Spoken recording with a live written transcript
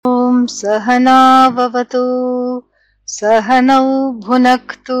Sahana Vavatu Sahanau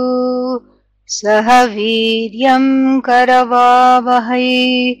Bhunaktu Sahaviryam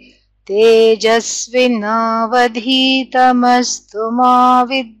Karavavahai Tejasvinavadhitamastu ma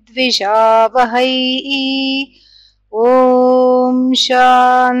vidvishavahai. Om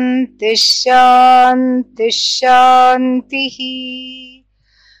Shanti Shanti Shanti.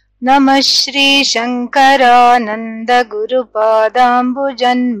 Namah Shri Shankarananda Guru Padambu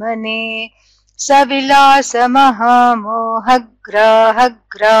Janmane Savilasa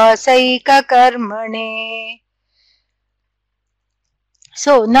Mahamohagrahagra Saika Karmane.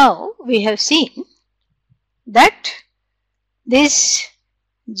 So now we have seen that this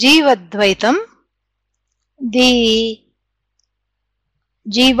Jivadvaitam, the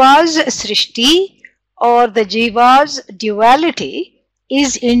Jiva's Srishti or the Jiva's duality,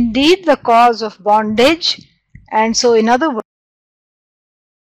 is indeed the cause of bondage. And so in other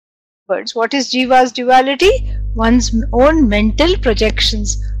words, what is Jiva's duality? One's own mental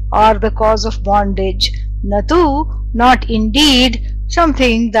projections are the cause of bondage. Natu, not indeed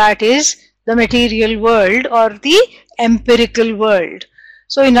something that is the material world or the empirical world.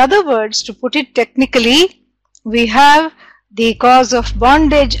 So in other words, to put it technically, we have the cause of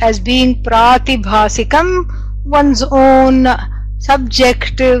bondage as being pratibhasikam, one's own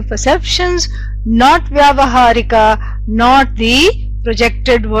subjective perceptions, not vyavaharika, not the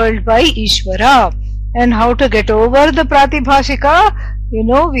projected world by Ishvara. And how to get over the pratibhasika?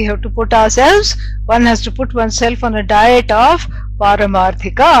 We have to put ourselves, one has to put oneself on a diet of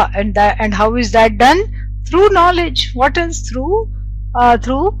paramarthika. And how is that done? Through knowledge. What is through?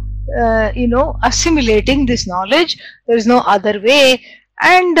 Assimilating this knowledge. There is no other way.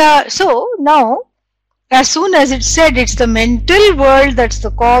 And so now, as soon as it's said it's the mental world that's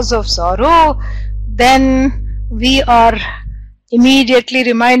the cause of sorrow, then we are immediately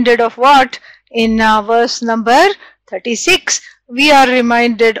reminded of what? In verse number 36, we are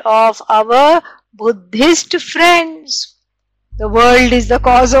reminded of our Buddhist friends. The world is the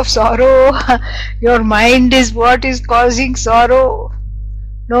cause of sorrow. Your mind is what is causing sorrow.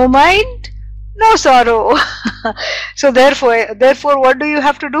 No mind, no sorrow. So therefore what do you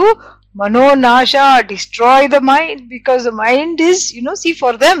have to do? Mano nasha, destroy the mind, because the mind is, see,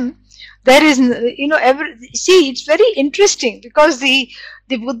 for them there is, it's very interesting, because the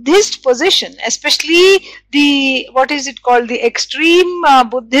Buddhist position, especially the, what is it called, the extreme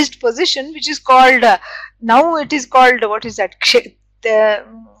Buddhist position, which is called, now it is called, what is that,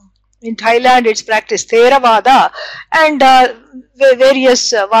 in Thailand it's practiced Theravada, and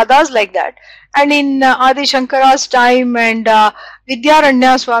various vadas like that. And in Adi Shankara's time and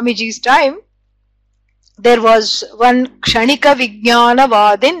Vidyaranya Swamiji's time, there was one Kshanika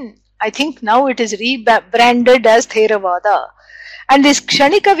Vijñānavādin. I think now it is rebranded as Theravada. And this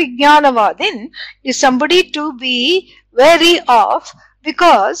Kshanika Vijñānavādin is somebody to be wary of,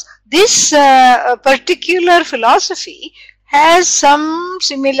 because this particular philosophy has some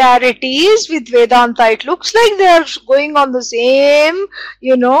similarities with Vedanta. It looks like they are going on the same,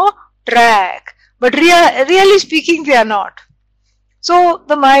 track. But really speaking, they are not. So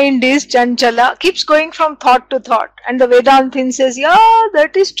the mind is chanchala, keeps going from thought to thought. And the Vedantin says, yeah,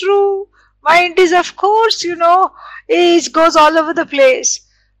 that is true. Mind is, of course, it goes all over the place.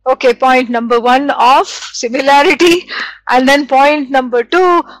 Okay, point number one of similarity. And then point number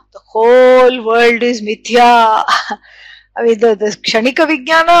two, the whole world is mithya. I mean, the Kshanika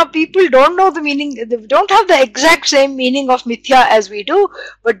Vijnana people don't know the meaning, they don't have the exact same meaning of mithya as we do,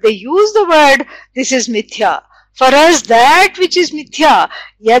 but they use the word, this is mithya. For us, that which is mithya,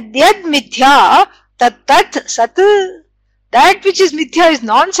 yad mithya, tat sat, that which is mithya is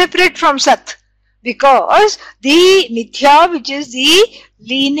non-separate from sat, because the mithya, which is the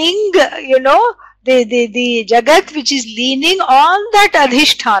leaning, the jagat which is leaning on that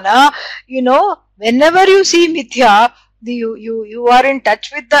adhisthana, whenever you see mithya, you are in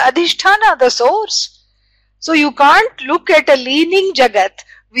touch with the adhisthana, the source. So you can't look at a leaning jagat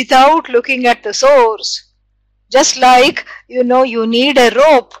without looking at the source. Just like, you need a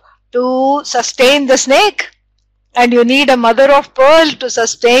rope to sustain the snake, and you need a mother of pearl to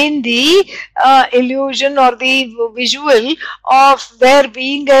sustain the illusion or the visual of there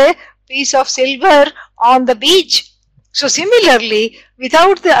being a piece of silver on the beach. So similarly,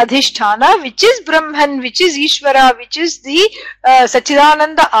 without the adhisthana, which is Brahman, which is Ishvara, which is the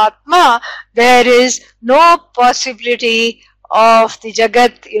Sachidananda Atma, there is no possibility of the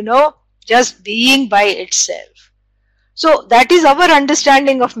Jagat, just being by itself. So that is our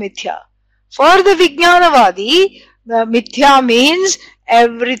understanding of mithya. For the Vijñānavādi, mithya means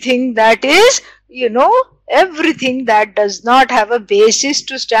everything that is, everything that does not have a basis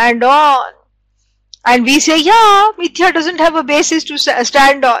to stand on. And we say, yeah, mithya doesn't have a basis to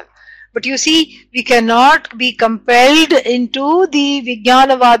stand on. But you see, we cannot be compelled into the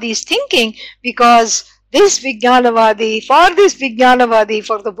vijñānavādi's thinking, because for this vijñānavādi,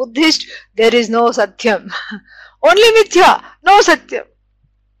 for the Buddhist, there is no satyam. Only mithya, no satyam.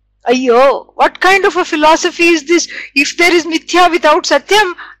 Ayyo, what kind of a philosophy is this? If there is mithya without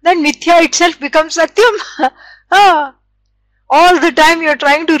satyam, then mithya itself becomes satyam. All the time you are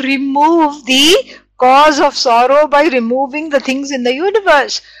trying to remove the cause of sorrow by removing the things in the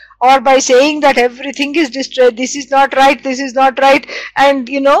universe, or by saying that everything is destroyed, this is not right, and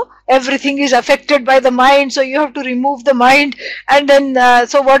everything is affected by the mind, so you have to remove the mind. And then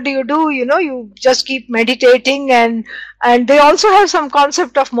so what do? You just keep meditating, and they also have some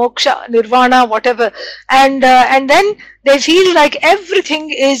concept of moksha, nirvana, whatever, and then they feel like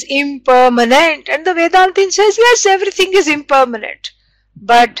everything is impermanent, and the Vedantin says, yes, everything is impermanent,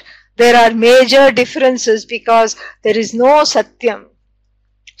 but there are major differences because there is no satyam.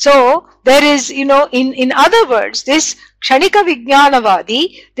 So there is, in other words, this kshanika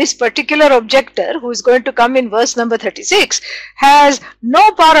vijñānavādi, this particular objector who is going to come in verse number 36, has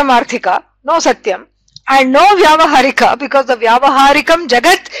no paramarthika, no satyam, and no vyavaharika, because the vyavaharikam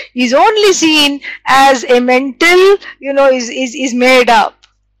jagat is only seen as a mental, is made up.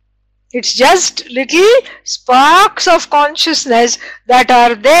 It's just little sparks of consciousness that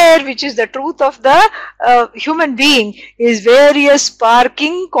are there, which is the truth of the human being, is various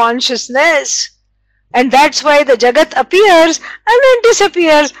sparking consciousness. And that's why the jagat appears and then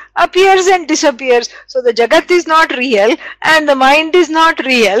disappears, appears and disappears. So the jagat is not real and the mind is not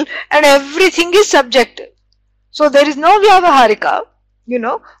real and everything is subjective. So there is no vyavaharika.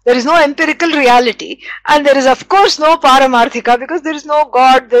 There is no empirical reality, and there is of course no paramarthika, because there is no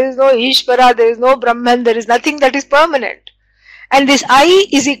God, there is no Ishvara, there is no Brahman, there is nothing that is permanent. And this I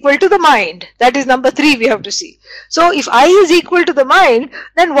is equal to the mind. That is number 3 we have to see. So if I is equal to the mind,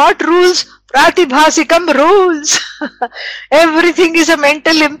 then what rules? Pratibhasikam rules. Everything is a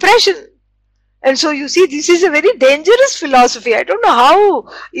mental impression. And so you see, this is a very dangerous philosophy. I don't know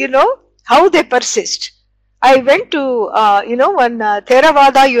how they persist. I went to, one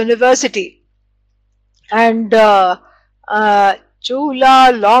Theravada university, and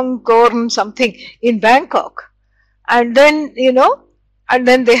Chula Longkorn something in Bangkok. And then,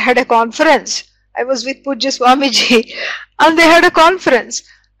 they had a conference. I was with Pujya Swamiji, and they had a conference.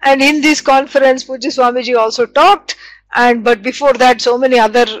 And in this conference, Pujya Swamiji also talked. But before that, so many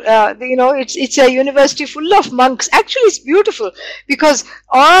other, it's a university full of monks. Actually, it's beautiful because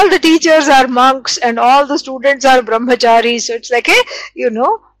all the teachers are monks and all the students are brahmacharis. So it's like a,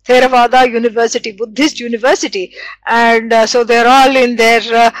 Theravada university, Buddhist university. And so they're all in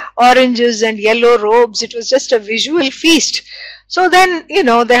their oranges and yellow robes. It was just a visual feast. So then,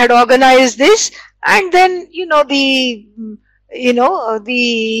 they had organized this, and then, the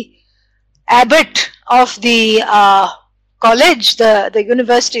abbot of the college, the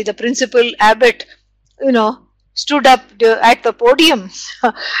university, the principal abbot, stood up at the podium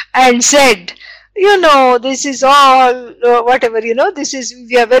and said, this is all,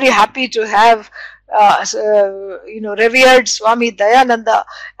 we are very happy to have, revered Swami Dayananda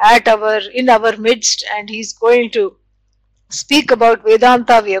in our midst, and he's going to speak about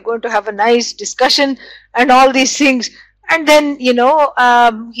Vedanta. We are going to have a nice discussion and all these things. And then,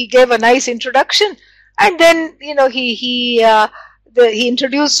 he gave a nice introduction. And then, he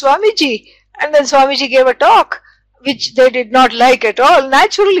introduced Swamiji, and then Swamiji gave a talk, which they did not like at all,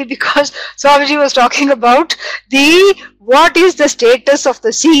 naturally, because Swamiji was talking about what is the status of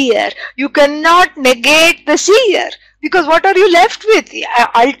the seer. You cannot negate the seer, because what are you left with?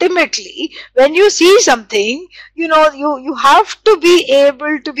 Ultimately, when you see something, you have to be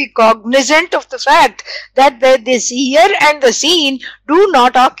able to be cognizant of the fact that the seer and the seen do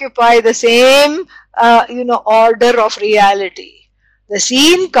not occupy the same order of reality. The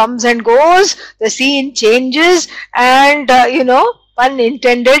scene comes and goes, the scene changes, and pun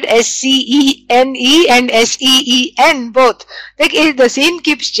intended, S-C-E-N-E and S-E-E-N both. The scene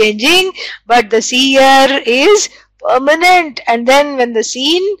keeps changing, but the seer is permanent. And then when the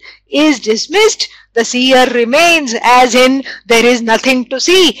scene is dismissed, the seer remains, as in there is nothing to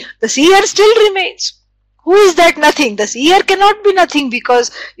see. The seer still remains. Who is that nothing? The seer cannot be nothing,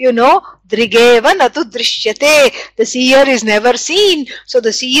 because, drigeva natu drishyate. The seer is never seen, so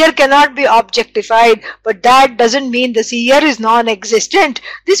the seer cannot be objectified, but that doesn't mean the seer is non-existent.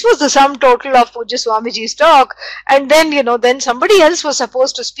 This was the sum total of Pujya Swamiji's talk. And then, then somebody else was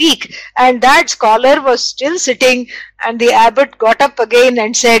supposed to speak, and that scholar was still sitting, and the abbot got up again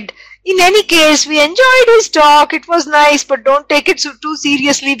and said, In any case, we enjoyed his talk. It was nice, but don't take it too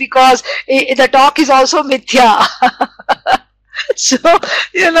seriously because the talk is also mithya. So,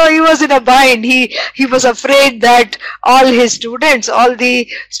 he was in a bind. He was afraid that all the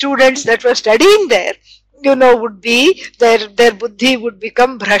students that were studying there, would be, their buddhi would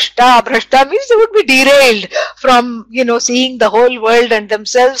become bhrashta. Bhrashta means they would be derailed from, seeing the whole world and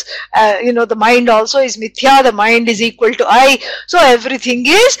themselves. The mind also is mithya. The mind is equal to I. So everything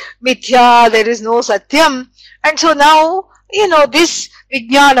is mithya. There is no satyam. And so now, this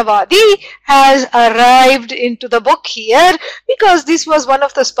Vijñānavādi has arrived into the book here because this was one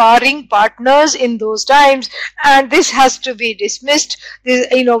of the sparring partners in those times, and this has to be dismissed,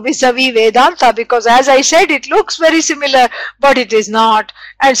 vis-a-vis Vedanta, because as I said, it looks very similar, but it is not.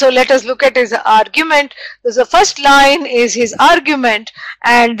 And so let us look at his argument. The first line is his argument,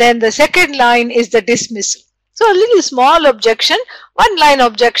 and then the second line is the dismissal. So a little small objection, one line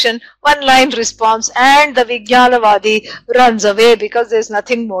objection, one line response, and the Vijñānavādi runs away because there is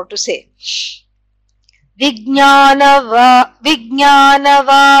nothing more to say.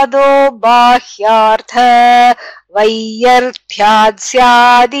 Vijñānavādo bāhyārtha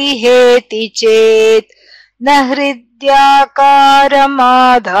vaiyarthyāsyādi heti chet na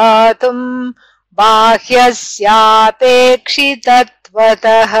hridyākāramādhātum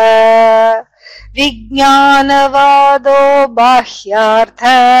bāhyasyāpekshitatvatah. Vijñānavādo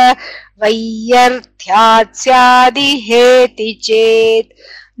bāhyārtha vaiyarthyāsyādi heti chet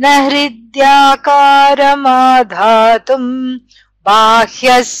na hridyākāramādhātum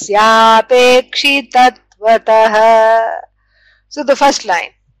bāhyasyāpekshitatvatah. So the first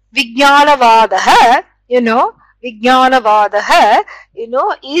line, Vijñānavāda, Vijñānavāda,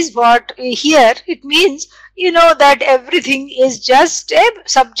 is what here it means, that everything is just a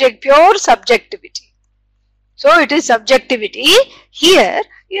pure subjectivity. So it is subjectivity here,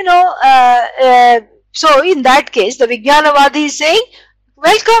 so in that case, the Vijñānavādi is saying,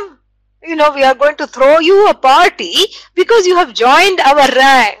 welcome, we are going to throw you a party because you have joined our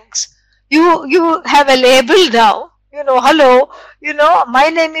ranks. You have a label now. Hello, my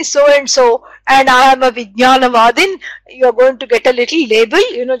name is so and so, and I am a Vijñānavādin. You are going to get a little label,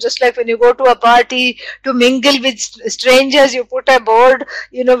 just like when you go to a party to mingle with strangers, you put a board,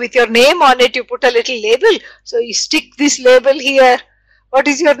 with your name on it, you put a little label. So you stick this label here. What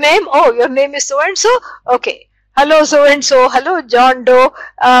is your name? Oh, your name is so and so. Okay. Hello, so and so. Hello, John Doe.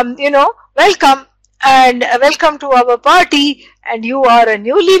 Welcome. And welcome to our party, and you are a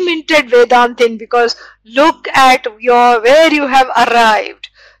newly minted Vedantin because look at where you have arrived.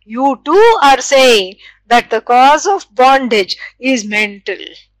 You too are saying that the cause of bondage is mental.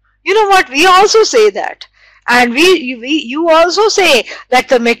 You know what? We also say that. And you also say that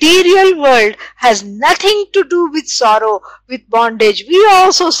the material world has nothing to do with sorrow, with bondage. We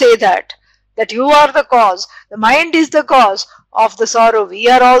also say that you are the cause. The mind is the cause of the sorrow. We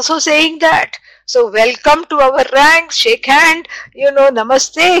are also saying that. So welcome to our ranks, shake hand,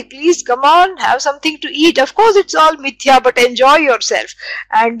 namaste, please come on, have something to eat. Of course it's all mithya, but enjoy yourself.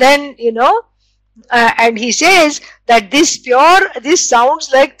 And then, and he says that this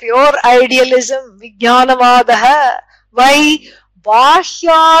sounds like pure idealism, Vijñānavāda. Why?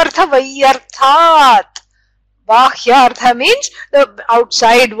 Bāhyārtha vaiyarthat. Bāhyārtha means the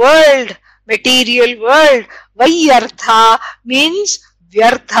outside world, material world. Vaiyartha means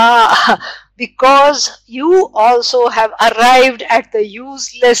vyartha. Because you also have arrived at the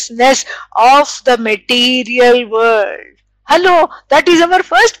uselessness of the material world. Hello, that is our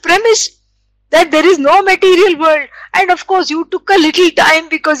first premise, that there is no material world. And of course you took a little time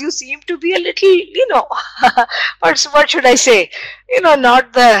because you seem to be a little, what should I say,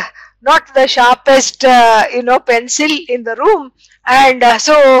 not the sharpest, pencil in the room. And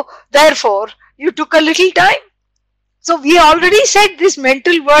so therefore you took a little time. So we already said this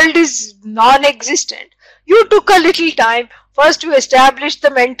mental world is non-existent. You took a little time first to establish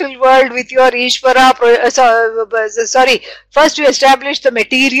the mental world with your Ishvara, first you establish the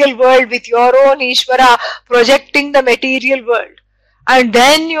material world with your own Ishvara, projecting the material world. And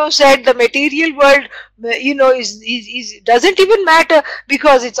then you said the material world, doesn't even matter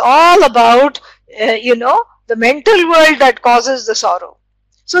because it's all about, the mental world that causes the sorrow.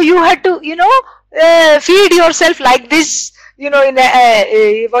 So you had to, feed yourself like this, in a,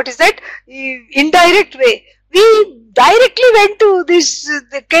 indirect way. We directly went to this,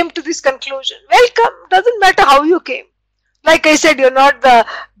 came to this conclusion. Welcome, doesn't matter how you came. Like I said, you're not the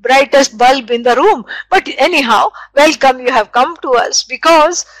brightest bulb in the room. But anyhow, welcome, you have come to us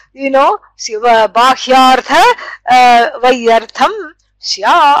because, bāhyārtha vaiyartham.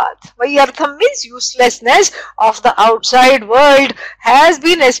 Syat. Vaiyartham means uselessness of the outside world has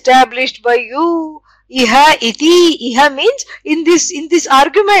been established by you. Iha iti. Iha means in this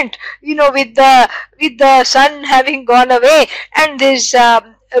argument, with the sun having gone away, and this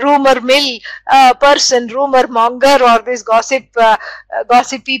rumor mill person, rumor monger, or this gossipy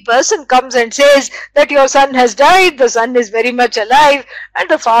person comes and says that your son has died, the son is very much alive, and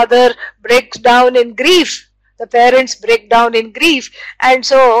the father breaks down in grief. The parents break down in grief, and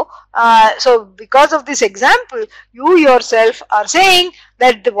so because of this example, you yourself are saying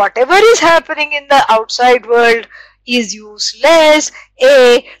that whatever is happening in the outside world is useless,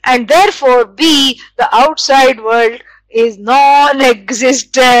 A, and therefore B, the outside world is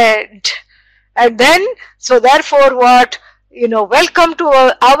non-existent. And then, so therefore what? Welcome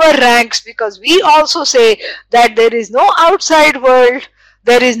to our ranks, because we also say that there is no outside world.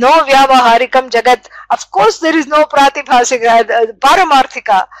 There is no vyavaharikam jagat. Of course, there is no pratibhasika,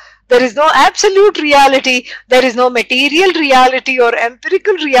 paramarthika. There is no absolute reality. There is no material reality or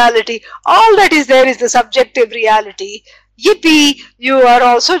empirical reality. All that is there is the subjective reality. Yippee, you are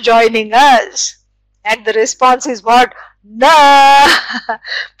also joining us. And the response is what? Na.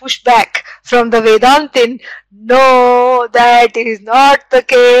 Push back from the Vedantin. No, that is not the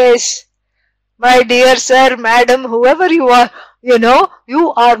case. My dear sir, madam, whoever you are,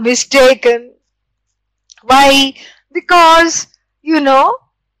 you are mistaken. Why? Because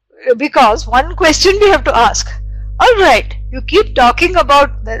one question we have to ask. Alright, you keep talking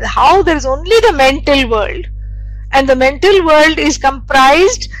about how there is only the mental world. And the mental world is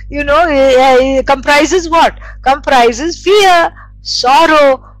comprised, comprises what? Comprises fear,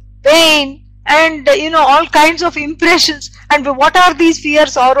 sorrow, pain, and all kinds of impressions. And what are these fear,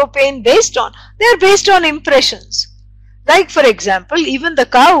 sorrow, pain based on? They are based on impressions. Like, for example, even the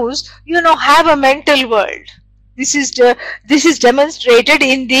cows, have a mental world. This is demonstrated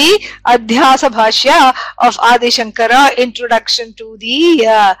in the Adhyasa Bhashya of Adi Shankara, introduction to the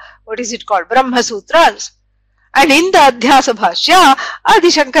Brahma Sutras. And in the Adhyasa Bhashya, Adi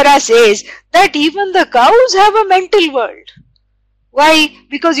Shankara says that even the cows have a mental world. Why?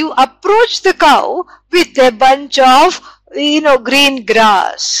 Because you approach the cow with a bunch of, green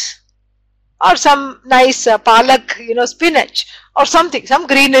grass, or some nice palak, spinach, or something, some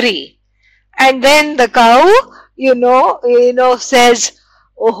greenery. And then the cow, says,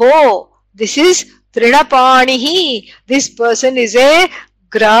 oh, this is Trinapanihi. This person is a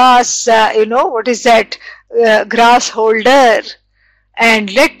grass, grass holder.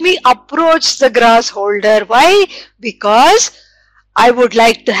 And let me approach the grass holder. Why? Because I would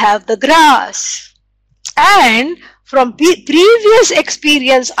like to have the grass. And from previous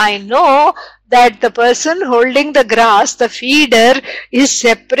experience, I know that the person holding the grass, the feeder, is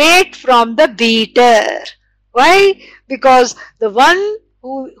separate from the beater. Why? Because the one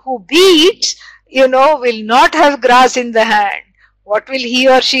who beats, will not have grass in the hand. What will he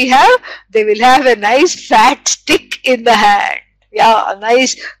or she have? They will have a nice fat stick in the hand. Yeah, a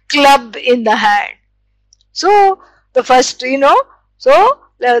nice club in the hand. So, the first,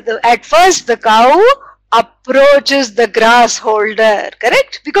 at first the cow approaches the grass holder,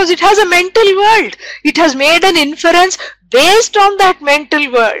 correct? Because it has a mental world. It has made an inference based on that mental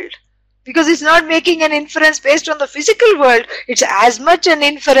world. Because it's not making an inference based on the physical world. It's as much an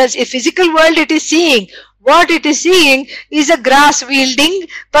inference, a physical world it is seeing. What it is seeing is a grass wielding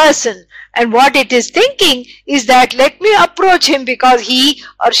person. And what it is thinking is that let me approach him because he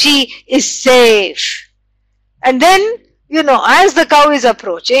or she is safe. And then, as the cow is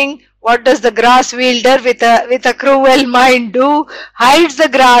approaching, what does the grass wielder with a cruel mind do? Hides the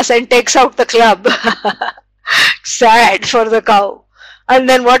grass and takes out the club. Sad for the cow. And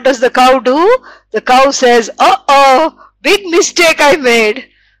then what does the cow do? The cow says, oh, big mistake I made.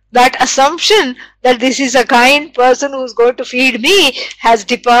 That assumption that this is a kind person who's going to feed me has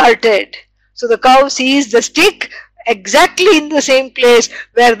departed. So the cow sees the stick exactly in the same place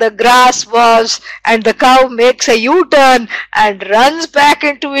where the grass was, and the cow makes a U-turn and runs back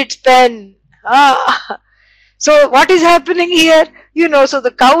into its pen. So what is happening here? So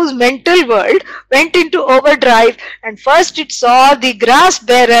the cow's mental world went into overdrive, and first it saw the grass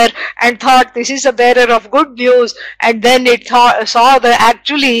bearer and thought this is a bearer of good news, and then it saw the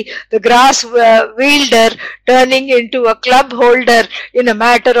grass wielder turning into a club holder in a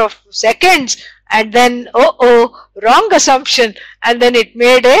matter of seconds. And then, wrong assumption. And then it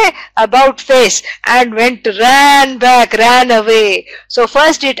made a about face and ran away. So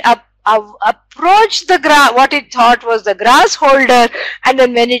first it approached the what it thought was the grass holder, and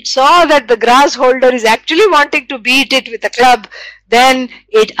then when it saw that the grass holder is actually wanting to beat it with a club, then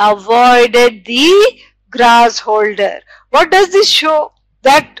it avoided the grass holder. What does this show?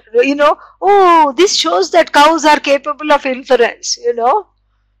 that, oh, this shows that cows are capable of inference,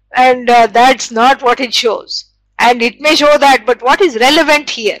 and that's not what it shows. And it may show that, but what is relevant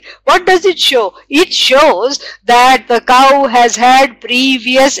here? What does it show? It shows that the cow has had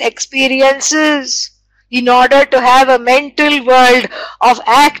previous experiences in order to have a mental world of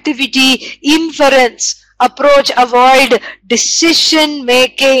activity, inference, approach, avoid, decision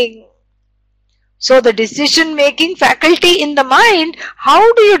making. So the decision making faculty in the mind,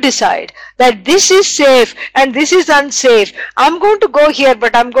 how do you decide that this is safe and this is unsafe? I'm going to go here,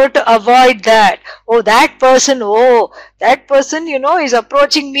 but I'm going to avoid that. Oh, that person, is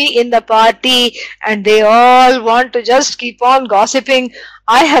approaching me in the party and they all want to just keep on gossiping.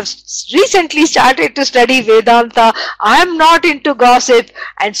 I have recently started to study Vedanta. I'm not into gossip,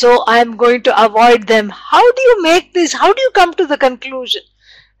 and so I'm going to avoid them. How do you make this? How do you come to the conclusion?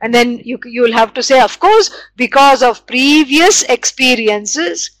 And then you'll have to say, of course, because of previous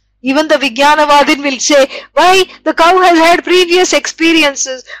experiences. Even the Vijñānavādin will say, why? The cow has had previous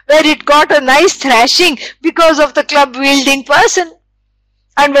experiences where it got a nice thrashing because of the club wielding person,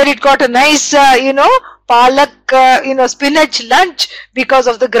 and where it got a nice, palak, spinach lunch because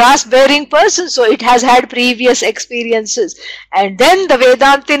of the grass bearing person. So it has had previous experiences. And then the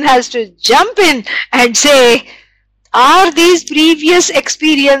Vedantin has to jump in and say, are these previous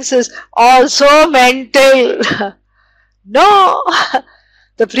experiences also mental? No.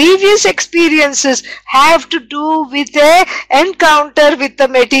 The previous experiences have to do with an encounter with the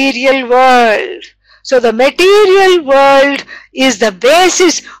material world. So the material world is the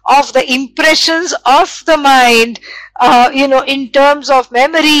basis of the impressions of the mind, in terms of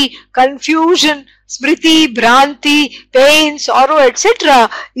memory, confusion, smriti, bhranti, pain, sorrow, etc.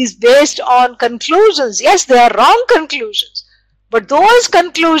 is based on conclusions. Yes, they are wrong conclusions. But those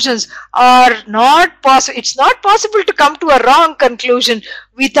conclusions are not possible. It's not possible to come to a wrong conclusion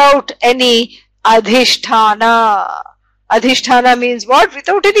without any adhisthana. Adhisthana means what?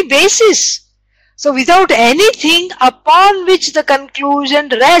 Without any basis. So without anything upon which the conclusion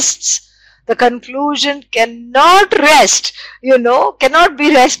rests. The conclusion cannot rest, cannot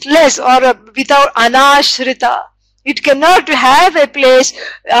be restless or without anashrita. It cannot have a place,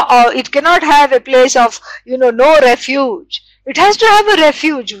 it cannot have a place of, no refuge. It has to have a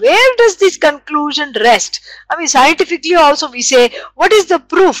refuge. Where does this conclusion rest? I mean, scientifically also we say, what is the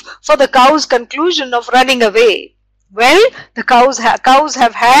proof for the cow's conclusion of running away? Well, the cows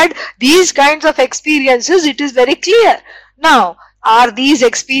have had these kinds of experiences. It is very clear. Now, are these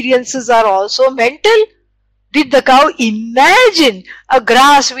experiences are also mental? Did the cow imagine a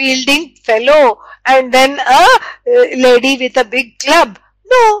grass wielding fellow and then a lady with a big club?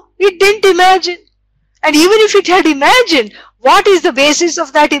 No, it didn't imagine. And even if it had imagined, what is the basis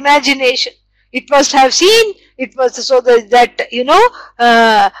of that imagination? It must have seen. It was so that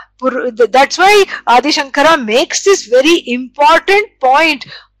that's why Adi Shankara makes this very important point.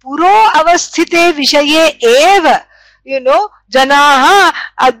 Puro avasthite vishaye eva, janaha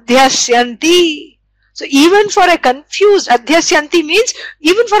adhyasyanti. So even for a confused, adhyasyanti means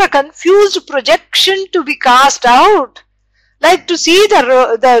even for a confused projection to be cast out. Like to see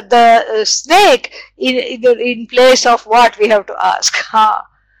the snake in place of what we have to ask.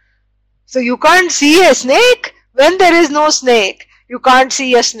 So you can't see a snake when there is no snake. You can't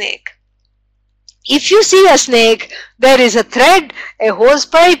see a snake. If you see a snake, there is a thread, a hose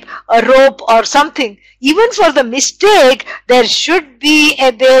pipe, a rope or something. Even for the mistake, there should be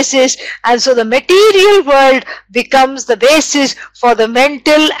a basis, and so the material world becomes the basis for the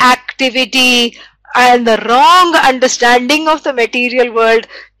mental activity, and the wrong understanding of the material world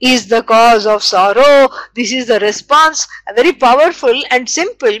is the cause of sorrow. This is the response, a very powerful and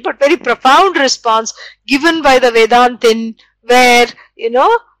simple but very profound response given by the Vedantin, where,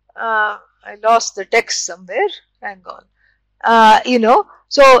 I lost the text somewhere, hang on.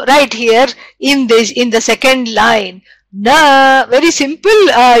 So right here in the second line, na, very simple,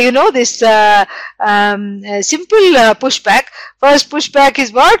 this simple pushback. First pushback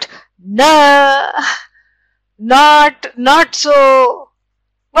is what? Na, not so.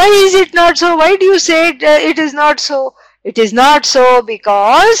 Why is it not so? Why do you say it is not so? It is not so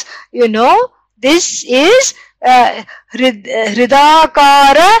because, this is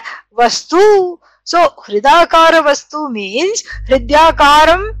hridakara vastu. So, hridakara vastu means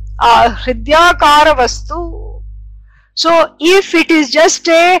hridyakara vastu. So, if it is just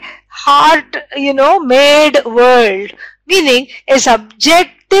a heart, made world, meaning a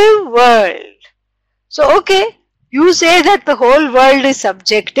subjective world. So, okay, you say that the whole world is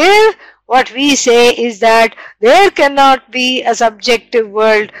subjective. What we say is that there cannot be a subjective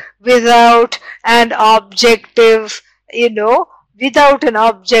world without an objective, without an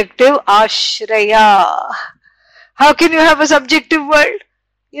objective ashraya. How can you have a subjective world?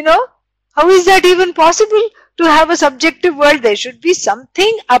 How is that even possible to have a subjective world? There should be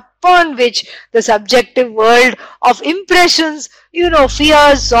something upon which the subjective world of impressions,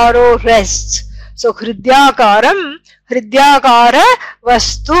 fears, sorrow rests. So hridyakaram, hridyakara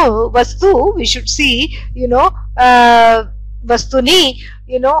vastu, we should see, vastuni,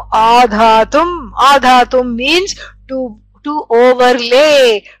 adhatum means to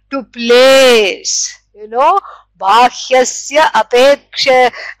overlay, to place, bahyasya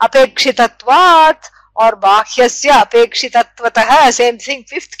apekshitatvat or bahyasya apekshitatvatah, same thing,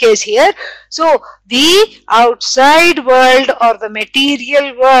 fifth case here. So the outside world or the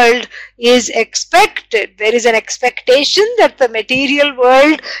material world is expected. There is an expectation that the material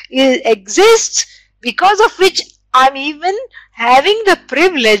world exists, because of which I'm even having the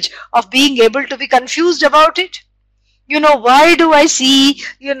privilege of being able to be confused about it. Why do I see,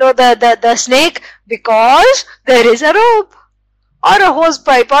 the snake? Because there is a rope or a hose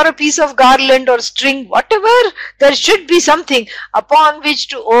pipe or a piece of garland or string, whatever. There should be something upon which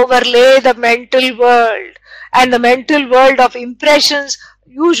to overlay the mental world. And the mental world of impressions,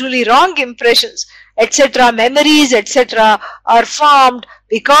 usually wrong impressions, etc., memories, etc., are formed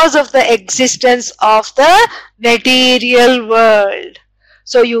because of the existence of the material world.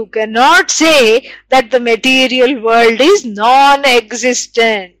 So you cannot say that the material world is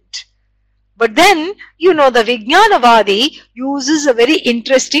non-existent. But then, the Vijñānavādi uses a very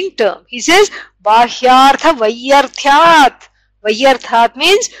interesting term. He says, Bahyartha Vaiyarthyat. Vaiyarthyat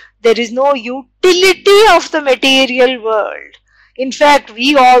means there is no utility of the material world. In fact,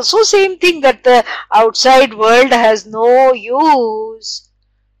 we also same thing, that the outside world has no use.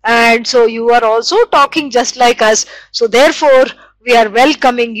 And so you are also talking just like us. So therefore, we are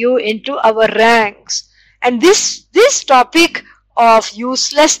welcoming you into our ranks. And this topic of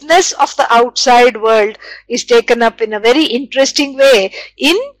uselessness of the outside world is taken up in a very interesting way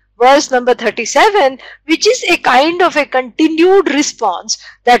in verse number 37, which is a kind of a continued response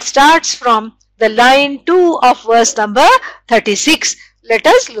that starts from the line 2 of verse number 36. Let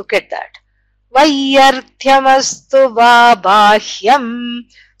us look at that. Vaiyarthyamastu va bahyam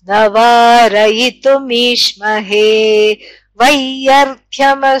navarayitumismahe.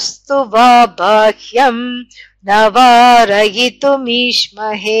 Vaiyarthyamastu va bahyam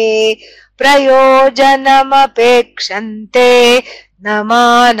navarayitumismahe. Prayojanamapekshante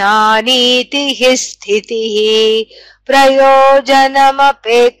namananiti sthitihi.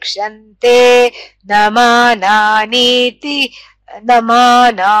 Prayojanamapekshante namananiti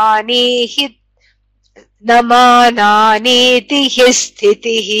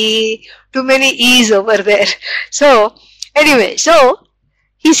sthitihi. Too many E's over there. So, anyway, so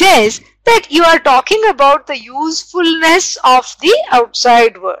he says that you are talking about the usefulness of the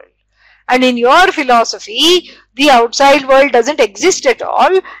outside world. And in your philosophy, the outside world doesn't exist at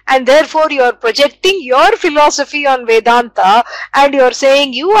all, and therefore you are projecting your philosophy on Vedanta, and you are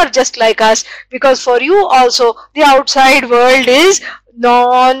saying you are just like us, because for you also the outside world is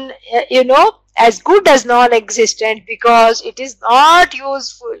as good as non-existent, because it is not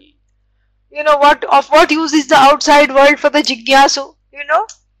useful. Of what use is the outside world for the jignasu?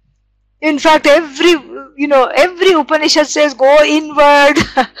 In fact, every Upanishad says go inward,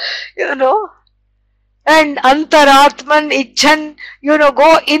 and antaratman icchan,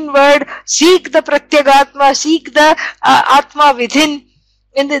 go inward, seek the pratyagatma, seek the atma within.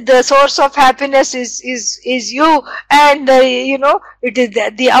 And the source of happiness is you, and it is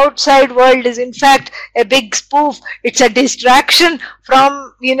the outside world is in fact a big spoof. It's a distraction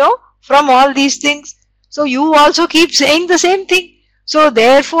from all these things. So you also keep saying the same thing. So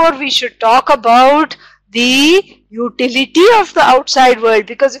therefore we should talk about the utility of the outside world,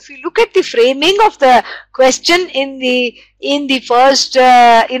 because if you look at the framing of the question in the first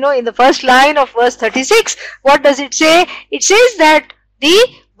in the first line of verse 36, what does it say? It says that the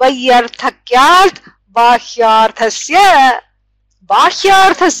vaiyarthakyat bahyarthasya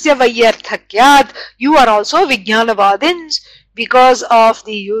vaiyarthakyat, you are also Vijñānavādins, because of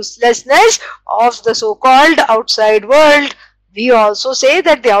the uselessness of the so-called outside world. We also say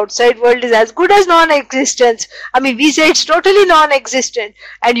that the outside world is as good as non-existence. I mean, we say it's totally non-existent,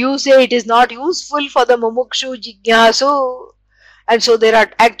 and you say it is not useful for the mumukshu jignasu. And so there are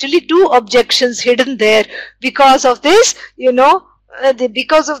actually two objections hidden there because of this,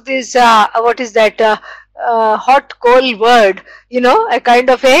 because of this, what is that, hot coal word, a kind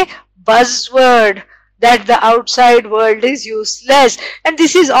of a buzzword that the outside world is useless. And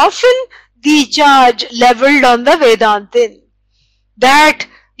this is often the charge leveled on the Vedantin. That,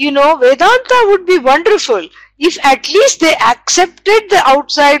 Vedanta would be wonderful if at least they accepted the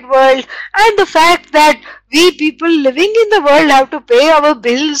outside world and the fact that we people living in the world have to pay our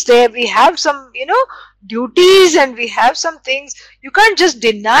bills, there we have some, duties and we have some things. You can't just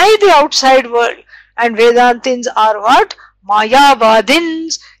deny the outside world. And Vedantins are what?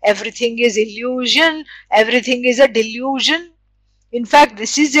 Mayavadins. Everything is illusion. Everything is a delusion. In fact,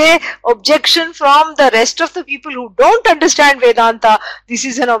 this is a objection from the rest of the people who don't understand Vedanta. This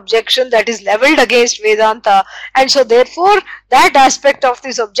is an objection that is leveled against Vedanta. And so therefore, that aspect of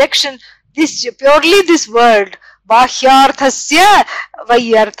this objection, purely this word, Bahyarthasya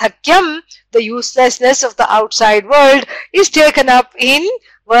Vaiyarthakyam, the uselessness of the outside world, is taken up in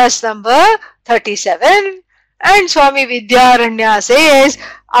verse number 37. And Swami Vidyaranya says,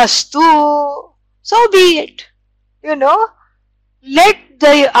 Astu, so be it. Let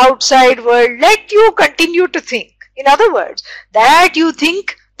the outside world, let you continue to think. In other words, that we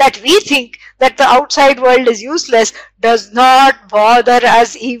think that the outside world is useless does not bother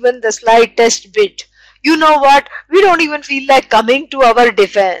us even the slightest bit. You know what? We don't even feel like coming to our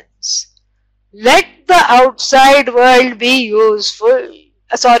defense. Let the outside world be useless.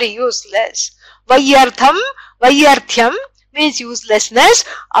 Vaiyarthyam means uselessness.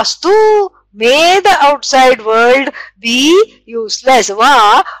 Astu, may the outside world be useless.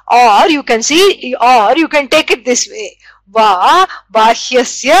 Va, or you can take it this way. Va,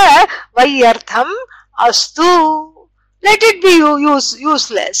 bahyasya vaiyartham astu. Let it be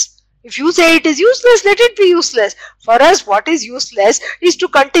useless. If you say it is useless, let it be useless. For us, what is useless is to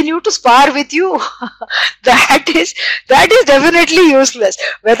continue to spar with you. That is definitely useless.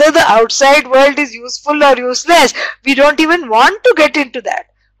 Whether the outside world is useful or useless, we don't even want to get into that.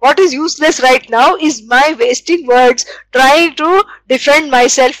 What is useless right now is my wasting words trying to defend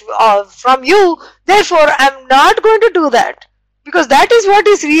myself from you. Therefore, I'm not going to do that. Because that is what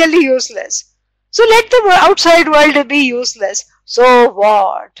is really useless. So let the outside world be useless. So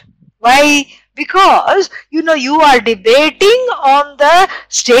what? Why? Because, you are debating on the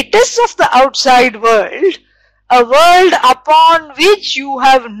status of the outside world, a world upon which you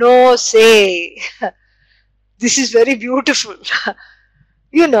have no say. This is very beautiful.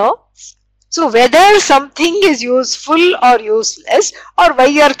 So whether something is useful or useless, or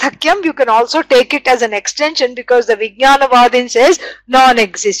Vaiyarthakyam, you can also take it as an extension because the vijñānavāda says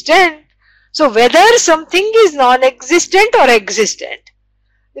non-existent. So whether something is non-existent or existent,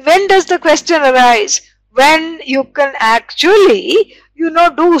 when does the question arise? When you can actually,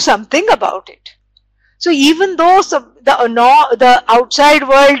 do something about it. So even though the outside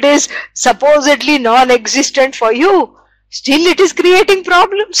world is supposedly non-existent for you, still it is creating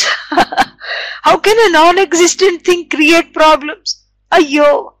problems. How can a non-existent thing create problems?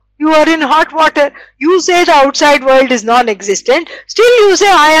 Ayyo, you are in hot water. You say the outside world is non-existent. Still you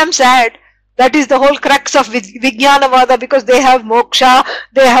say, I am sad. That is the whole crux of vijñānavāda, because they have moksha,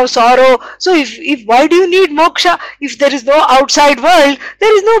 they have sorrow. So if why do you need moksha? If there is no outside world,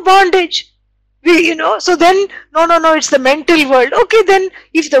 there is no bondage. So then, no, it's the mental world. Okay, then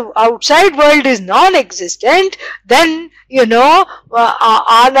if the outside world is non-existent, then,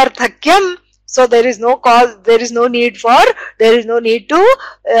 anarthakyam, so there is no cause, there is no need to,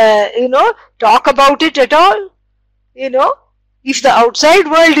 talk about it at all. If the outside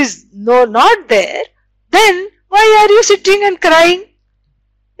world is not there, then why are you sitting and crying?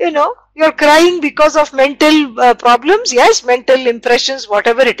 You're crying because of mental problems, yes, mental impressions,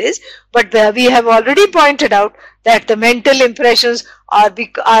 whatever it is. But we have already pointed out that the mental impressions are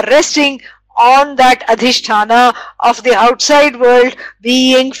resting on that adhisthana of the outside world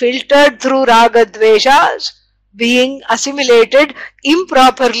being filtered through raga dveshas, being assimilated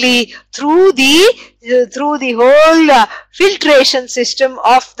improperly through the whole filtration system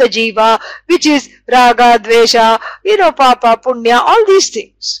of the jiva, which is raga, dvesha, papa, punya, all these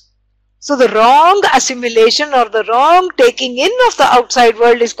things. So the wrong assimilation or the wrong taking in of the outside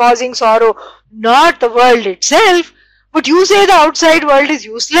world is causing sorrow, not the world itself. But you say the outside world is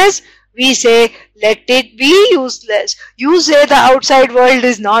useless. We say, let it be useless. You say the outside world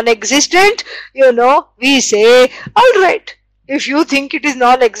is non-existent. We say, all right. If you think it is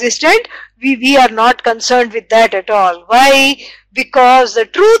non-existent, we are not concerned with that at all. Why? Because the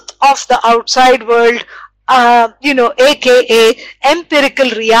truth of the outside world, aka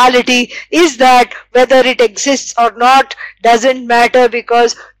empirical reality, is that whether it exists or not doesn't matter,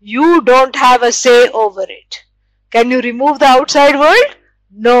 because you don't have a say over it. Can you remove the outside world?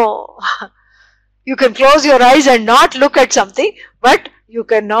 No. You can close your eyes and not look at something, but you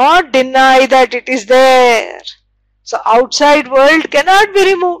cannot deny that it is there. So outside world cannot be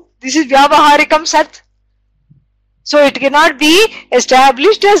removed. This is vyavaharikam sat. So it cannot be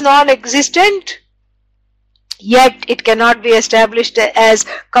established as non-existent. Yet it cannot be established as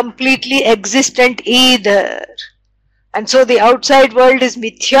completely existent either. And so the outside world is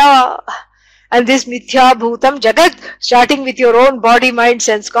mithya. And this mithya bhutam jagat, starting with your own body, mind,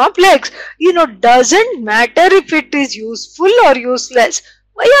 sense complex, doesn't matter if it is useful or useless.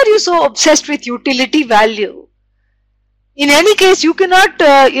 Why are you so obsessed with utility value? In any case, you cannot,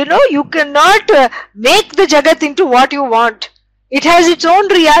 you cannot make the jagat into what you want. It has its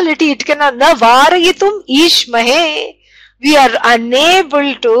own reality. It cannot, na varayitum ishmahe. We are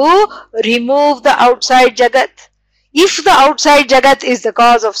unable to remove the outside jagat. If the outside jagat is the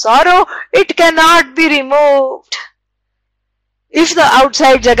cause of sorrow, it cannot be removed. If the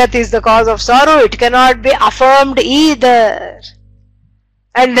outside jagat is the cause of sorrow, it cannot be affirmed either.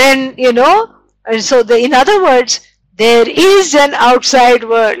 And then, and so in other words, there is an outside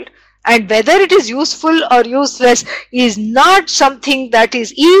world, and whether it is useful or useless is not something that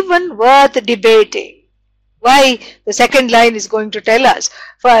is even worth debating. Why? The second line is going to tell us.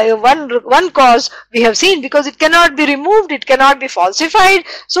 For one cause we have seen, because it cannot be removed, it cannot be falsified,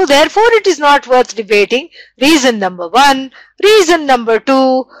 so therefore it is not worth debating. Reason number one. Reason number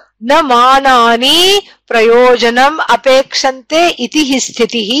two, na manani prayojanam apekshante iti hi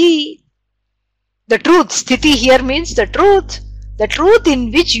sthitihi. The truth, sthiti here means the truth. The truth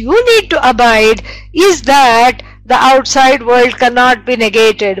in which you need to abide is that the outside world cannot be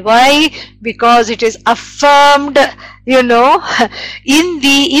negated. Why? Because it is affirmed, in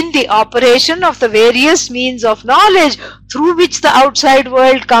the operation of the various means of knowledge through which the outside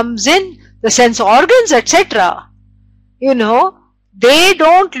world comes in, the sense organs, etc. They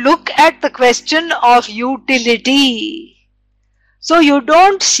don't look at the question of utility. So you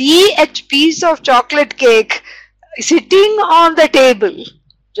don't see a piece of chocolate cake sitting on the table.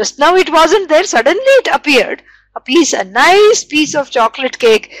 Just now it wasn't there, suddenly it appeared. A nice piece of chocolate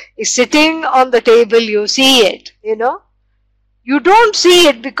cake is sitting on the table, you see it, You don't see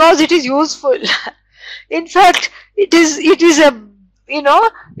it because it is useful. In fact, it is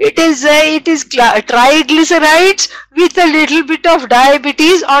triglycerides with a little bit of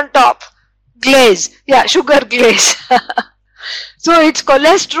diabetes on top. Glaze. Yeah, sugar glaze. So it's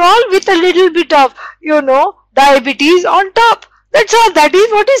cholesterol with a little bit of, diabetes on top. That's all. That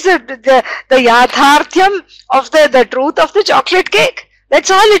is what is the yatharthyam of the truth of the chocolate cake. That's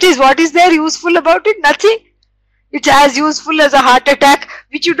all it is. What is there useful about it? Nothing. It's as useful as a heart attack,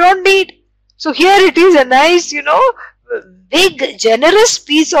 which you don't need. So here it is a nice, big, generous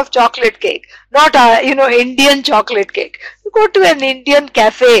piece of chocolate cake. Not Indian chocolate cake. You go to an Indian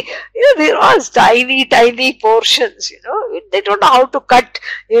cafe, they're all tiny, tiny portions, They don't know how to cut,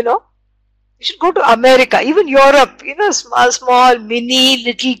 You should go to America, even Europe, small, mini,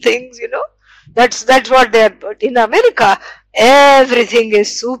 little things, That's what they are. But in America, everything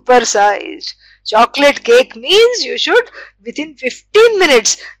is supersized. Chocolate cake means you should, within 15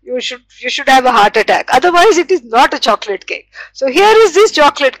 minutes, you should have a heart attack. Otherwise, it is not a chocolate cake. So here is this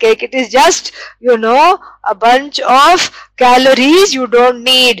chocolate cake. It is just, a bunch of calories you don't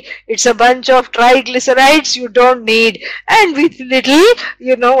need. It's a bunch of triglycerides you don't need. And with little,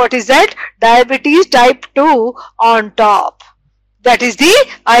 what is that? Diabetes type 2 on top. That is the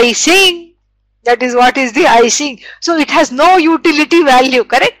icing. That is what is the icing. So it has no utility value,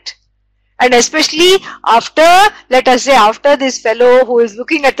 correct? And especially after, let us say, after this fellow who is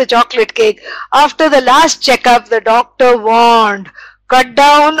looking at the chocolate cake, after the last checkup, the doctor warned, cut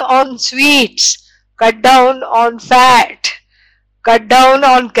down on sweets, cut down on fat, cut down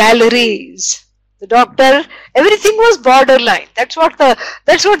on calories. The doctor, everything was borderline. That's what the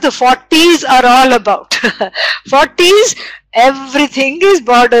 40s are all about. 40s, everything is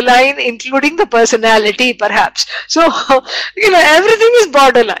borderline, including the personality, perhaps. So, everything is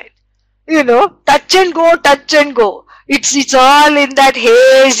borderline. Touch and go, touch and go. It's all in that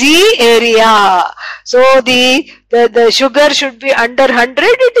hazy area. So the sugar should be under 100,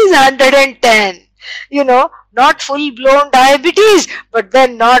 it is 110. Not full blown diabetes, but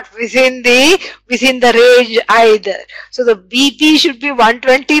then not within the range either. So the BP should be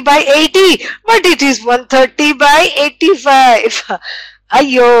 120 by 80, but it is 130 by 85.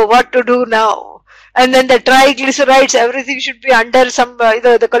 Ayyo, what to do now? And then the triglycerides, everything should be under some,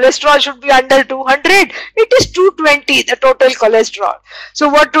 the cholesterol should be under 200. It is 220, the total cholesterol. So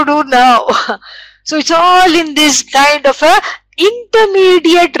what to do now? So it's all in this kind of a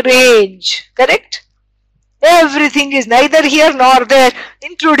intermediate range, correct? Everything is neither here nor there,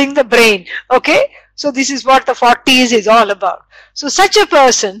 including the brain. Okay? So this is what the 40s is all about. So such a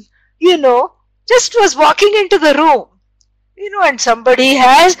person, just was walking into the room, and somebody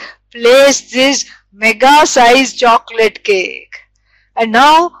has placed this mega sized chocolate cake. And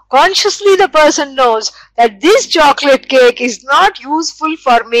now consciously the person knows that this chocolate cake is not useful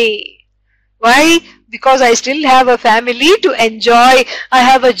for me. Why? Because I still have a family to enjoy. I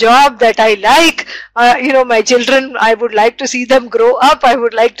have a job that I like. My children, I would like to see them grow up. I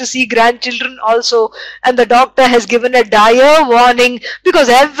would like to see grandchildren also. And the doctor has given a dire warning because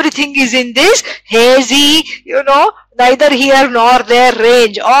everything is in this hazy, neither here nor there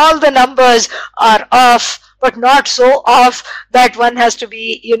range. All the numbers are off, but not so off that one has to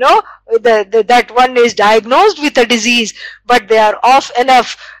be, that one is diagnosed with a disease, but they are off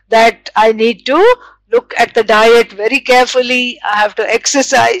enough that I need to look at the diet very carefully. I have to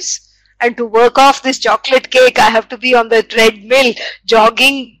exercise, and to work off this chocolate cake I have to be on the treadmill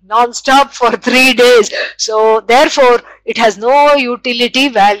jogging non-stop for 3 days. So therefore it has no utility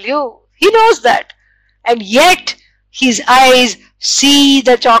value. He knows that, and yet his eyes see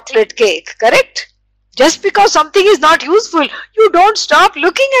the chocolate cake, correct? Just because something is not useful, you don't stop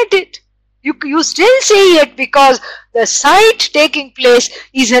looking at it. You still see it because the sight taking place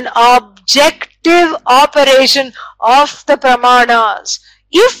is an objective operation of the pramanas.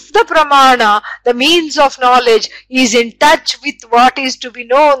 If the pramana, the means of knowledge, is in touch with what is to be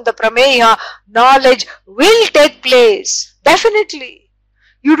known, the prameya, knowledge will take place. Definitely.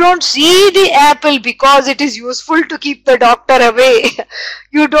 You don't see the apple because it is useful to keep the doctor away.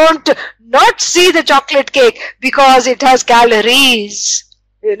 You don't not see the chocolate cake because it has calories.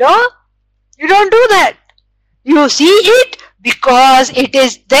 You don't do that. You see it because it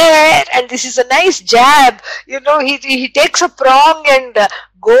is there, and this is a nice jab. He takes a prong and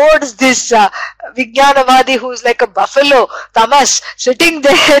goads this vijñānavāda who is like a buffalo, tamas, sitting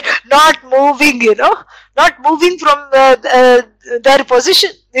there, not moving, not moving from their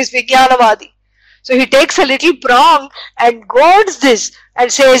position, this vijñānavāda. So he takes a little prong and goads this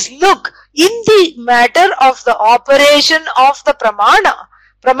and says, look, in the matter of the operation of the pramana,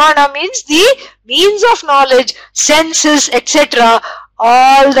 pramana means the means of knowledge, senses, etc.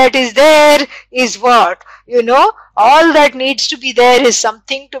 All that is there is what? All that needs to be there is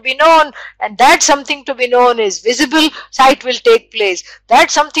something to be known, and that something to be known is visible, sight will take place. That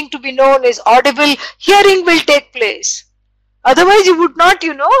something to be known is audible, hearing will take place. Otherwise you would not,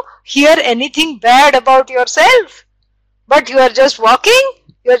 hear anything bad about yourself. But you are just walking,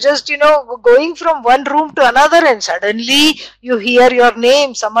 you are just, going from one room to another, and suddenly you hear your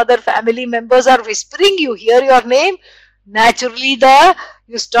name. Some other family members are whispering, you hear your name. Naturally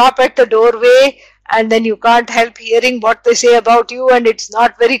you stop at the doorway, and then you can't help hearing what they say about you, and it's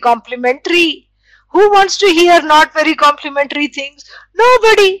not very complimentary. Who wants to hear not very complimentary things?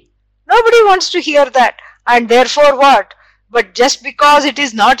 Nobody. Nobody wants to hear that. And therefore what? But just because it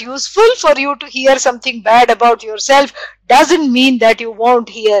is not useful for you to hear something bad about yourself doesn't mean that you won't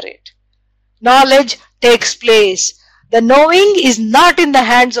hear it. Knowledge takes place. The knowing is not in the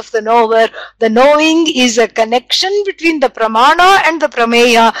hands of the knower. The knowing is a connection between the pramana and the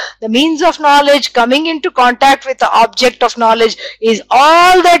prameya. The means of knowledge coming into contact with the object of knowledge is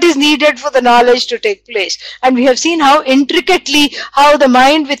all that is needed for the knowledge to take place. And we have seen how intricately, how the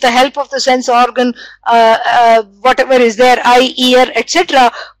mind with the help of the sense organ, whatever is there, eye, ear,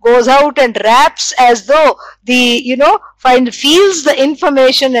 etc., goes out and wraps as though feels the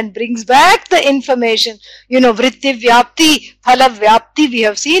information and brings back the information. Vritti vyapti, phala vyapti, we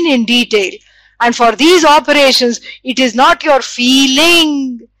have seen in detail. And for these operations, it is not your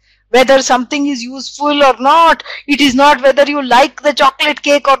feeling whether something is useful or not. It is not whether you like the chocolate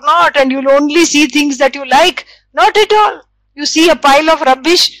cake or not, and you'll only see things that you like. Not at all. You see a pile of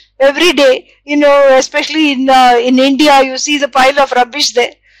rubbish every day, especially in India, you see the pile of rubbish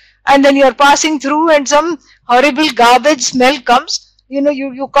there. And then you're passing through and some horrible garbage smell comes.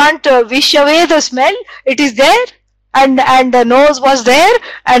 You can't wish away the smell. It is there, and the nose was there,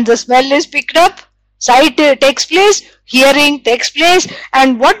 and the smell is picked up. Sight takes place, hearing takes place.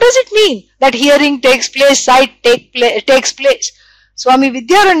 And what does it mean that hearing takes place, sight takes place? Swami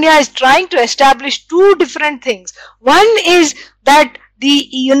Vidyaranya is trying to establish two different things. One is that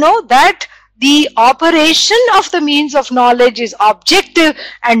the operation of the means of knowledge is objective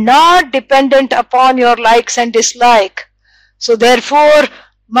and not dependent upon your likes and dislike. So therefore,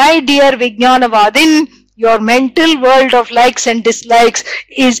 my dear Vijñānavādin, your mental world of likes and dislikes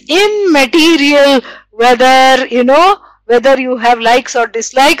is immaterial. Whether you have likes or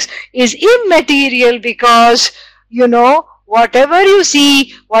dislikes is immaterial, because whatever you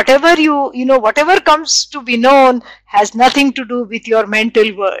see, whatever comes to be known has nothing to do with your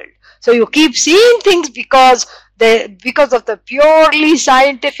mental world. So you keep seeing things because of the purely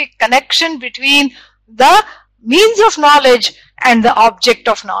scientific connection between the means of knowledge and the object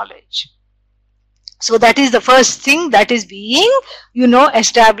of knowledge. So that is the first thing that is being,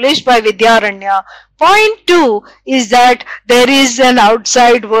 established by Vidyaranya. Point 2 is that there is an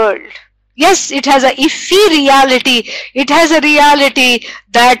outside world. Yes, it has a iffy reality. It has a reality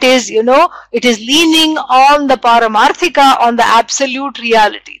that is, it is leaning on the paramarthika, on the absolute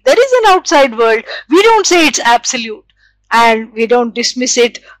reality. There is an outside world. We don't say it's absolute and we don't dismiss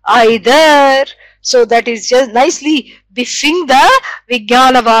it either. So that is just nicely biffing the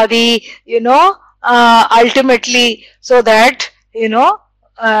vijñānavādi, ultimately, so that, so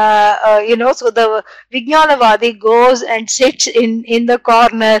the vijñānavādi goes and sits in the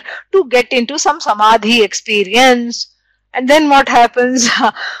corner to get into some samadhi experience. And then what happens?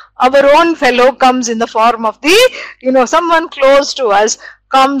 Our own fellow comes in the form of the, someone close to us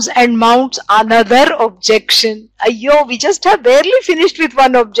comes and mounts another objection. Ayyo, we just have barely finished with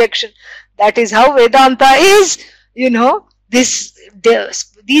one objection. That is how Vedanta is,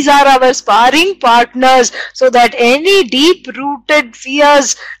 these are our sparring partners, so that any deep-rooted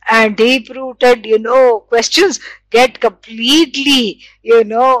fears and deep-rooted, questions get completely,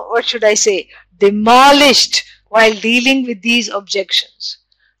 what should I say, demolished while dealing with these objections.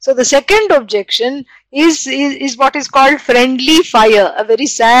 So the second objection is what is called friendly fire, a very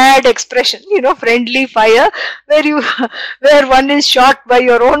sad expression, friendly fire, where one is shot by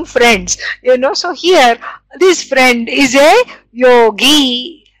your own friends, So here, this friend is a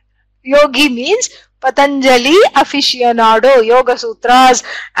yogi. Yogi means Patanjali aficionado, Yoga Sutras,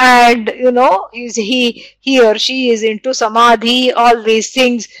 and he or she is into samadhi, all these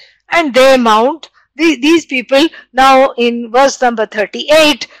things, and they mount. These people now in verse number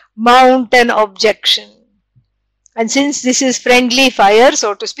 38 mount an objection. And since this is friendly fire,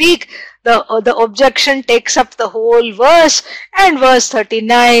 so to speak, the objection takes up the whole verse, and verse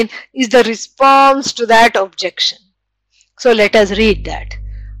 39 is the response to that objection. So let us read that.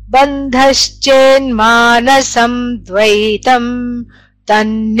 Bandhaschen manasam dvaitam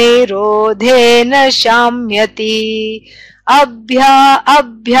tannirodhena shamyati abhyased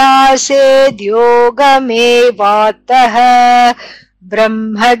yogamevataha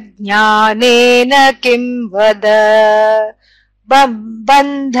brahmajnanena kim vada.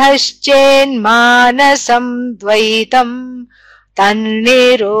 Bandhaschen manasam dvaitam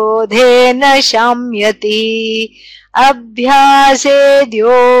tannirodhena shamyati abhyased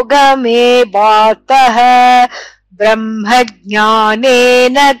yogamevataha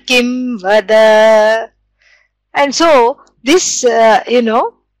brahmajnanena kim vada. And so this,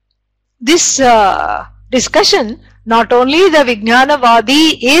 this discussion, not only the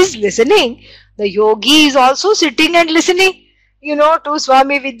Vijñānavādi is listening, the yogi is also sitting and listening, to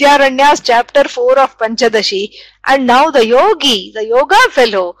Swami Vidyaranya's chapter 4 of Pañcadaśī. And now the yogi, the yoga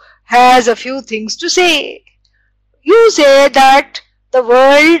fellow, has a few things to say. You say that the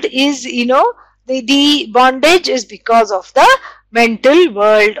world is, the bondage is because of the mental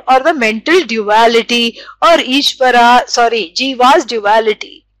world or the mental duality or Jiva's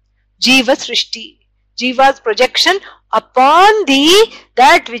duality, Jiva Srishti, Jiva's projection upon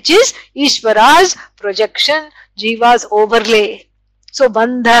that which is Ishvara's projection, Jiva's overlay. So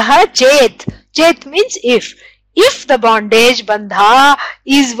bandhaha chet. Chet means if. If the bondage, bandha,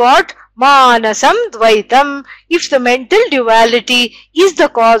 is what? Manasam dvaitam. If the mental duality is the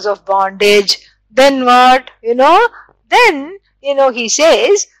cause of bondage, then what? Then, he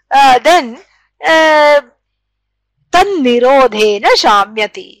says, then tannirodhena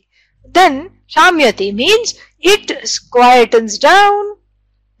shamyati. Then shamyati means it quietens down.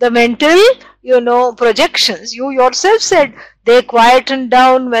 The mental, projections, you yourself said, they quieten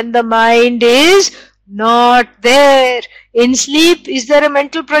down when the mind is not there. In sleep, is there a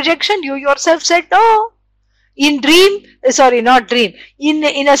mental projection? You yourself said no. In dream, not dream,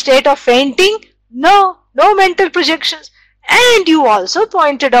 in a state of fainting, no mental projections. And you also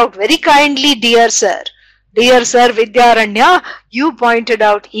pointed out very kindly, dear sir Vidyaranya, you pointed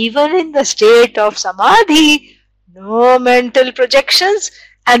out even in the state of samadhi, no mental projections,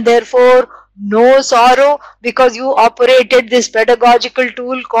 and therefore no sorrow, because you operated this pedagogical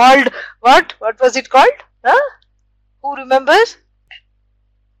tool called what? What was it called? Who remembers?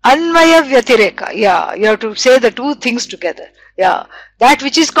 Anvaya Vyatireka. Yeah, you have to say the two things together. Yeah, that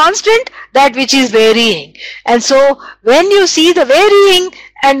which is constant, that which is varying. And so when you see the varying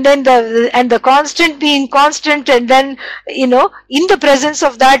and then the constant being constant, and then in the presence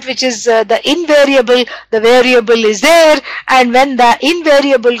of that which is the invariable, the variable is there, and when the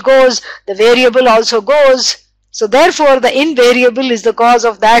invariable goes, the variable also goes. So therefore the invariable is the cause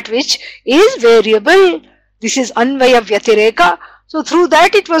of that which is variable. This is Anvaya Vyatireka. So through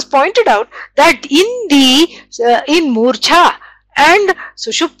that it was pointed out that in Murcha and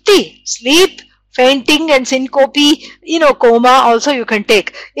Sushupti, sleep, fainting and syncope, coma also you can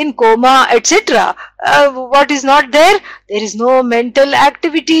take. In coma, etc. What is not there? There is no mental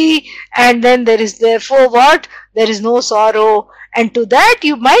activity, and then there is therefore what? There is no sorrow. And to that,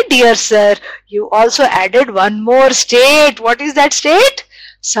 you, my dear sir, you also added one more state. What is that state?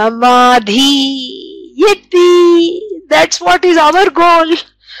 Samadhi. Yeti. That's what is our goal.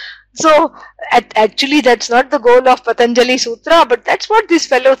 So, actually that's not the goal of Patanjali Sutra, but that's what this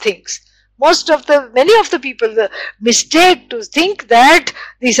fellow thinks. Many of the people mistake to think that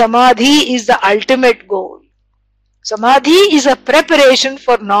the Samadhi is the ultimate goal. Samadhi is a preparation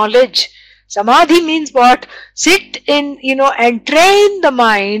for knowledge. Samadhi means what? Sit in, and train the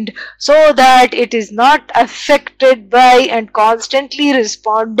mind so that it is not affected by and constantly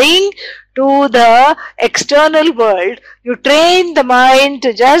responding to the external world. You train the mind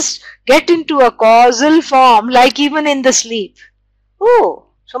to just get into a causal form, like even in the sleep. Oh,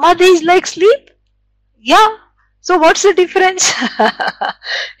 Samadhi is like sleep? Yeah. So what's the difference?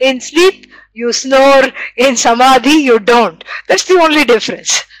 In sleep, you snore. In Samadhi, you don't. That's the only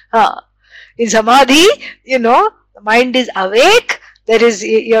difference. In Samadhi, the mind is awake.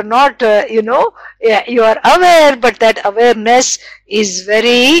 You're not, you are aware, but that awareness is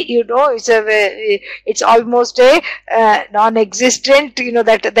very, it's almost a non-existent,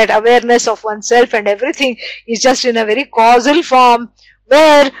 that awareness of oneself and everything is just in a very causal form,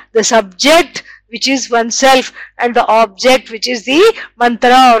 where the subject, which is oneself, and the object, which is the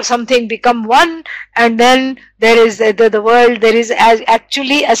mantra or something, become one, and then there is the world, there is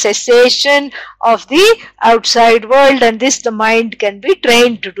actually a cessation of the outside world, and this the mind can be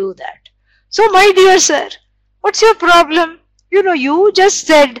trained to do that. So my dear sir, what's your problem? You just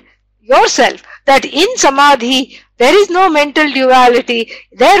said yourself that in Samadhi there is no mental duality,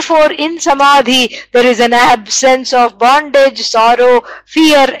 therefore in Samadhi there is an absence of bondage, sorrow,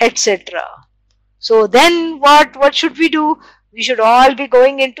 fear, etc. So then what should we do? We should all be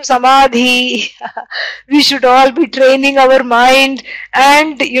going into Samadhi. We should all be training our mind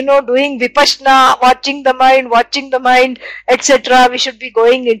and, doing vipassana, watching the mind, etc. We should be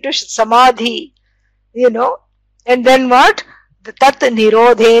going into Samadhi, And then what? The tat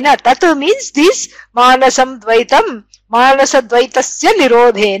nirodhena. Tat means this manasam dvaitam. Manasa dvaitasya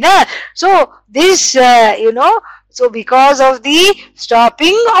nirodhena. So this, so because of the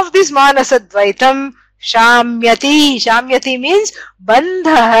stopping of this manasa dvaitam, shamyati. Shamyati means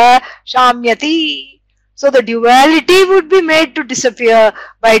bandha shamyati. So the duality would be made to disappear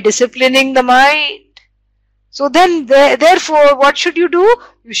by disciplining the mind. So then, therefore, what should you do?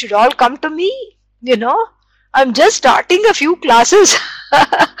 You should all come to me, I'm just starting a few classes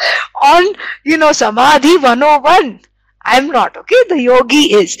on, Samadhi 101. I'm not, okay? The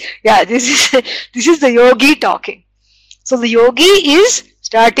yogi is. Yeah, this is the yogi talking. So the yogi is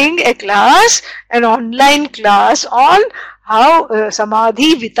starting a class, an online class on how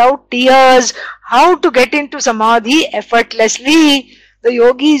Samadhi without tears, how to get into Samadhi effortlessly. The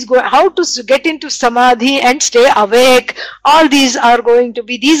yogi is going, how to get into Samadhi and stay awake. All these are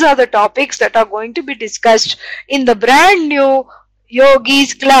the topics that are going to be discussed in the brand new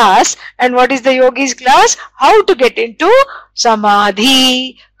Yogi's class. And what is the Yogi's class? How to get into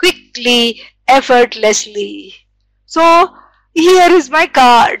Samadhi quickly, effortlessly. So, here is my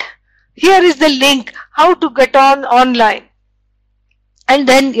card. Here is the link, how to get online. And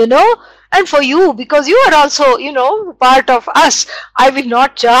then, and for you, because you are also, part of us, I will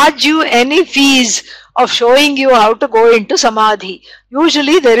not charge you any fees of showing you how to go into Samadhi.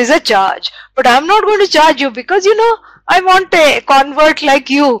 Usually there is a charge, but I am not going to charge you because, I want a convert like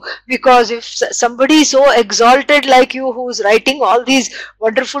you, because if somebody so exalted like you, who is writing all these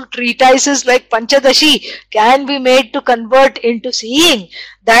wonderful treatises like Pañcadaśī, can be made to convert into seeing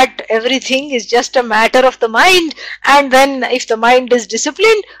that everything is just a matter of the mind, and then if the mind is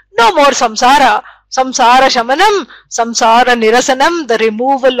disciplined, no more samsara. Samsara shamanam, samsara nirasanam, the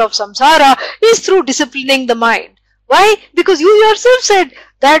removal of samsara is through disciplining the mind. Why? Because you yourself said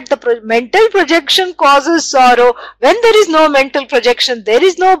that the mental projection causes sorrow. When there is no mental projection, there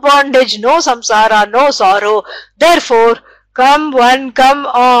is no bondage, no samsara, no sorrow. Therefore, come one, come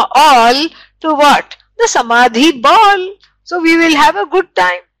all to what? The Samadhi ball. So we will have a good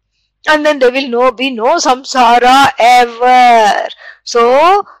time. And then there will be no samsara ever.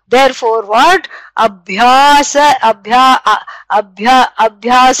 So, therefore what? Abhyaset.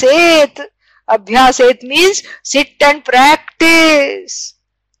 Abhyaset means sit and practice.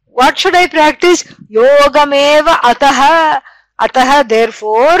 What should I practice? Yogameva ataha. Ataha,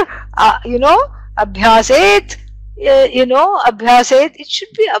 therefore, abhyaset. Abhyaset. It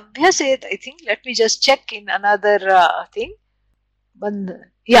should be abhyaset, I think. Let me just check in another thing.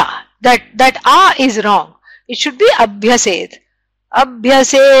 Yeah, that a is wrong. It should be abhyased.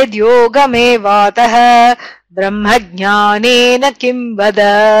 Abhyased yogamevataha brahmajnanena kim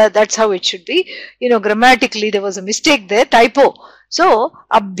vada. That's how it should be. Grammatically there was a mistake there, typo. So,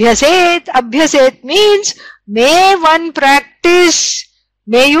 abhyased means may one practice.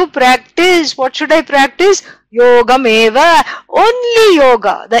 May you practice. What should I practice? Yogameva. Only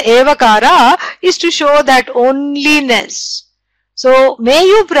yoga. The evakara is to show that onlyness. So, may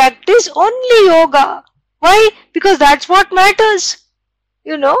you practice only yoga. Why? Because that's what matters.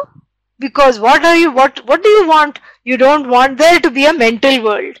 Because what do you want? You don't want there to be a mental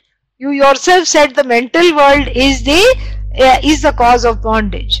world. You yourself said the mental world is the cause of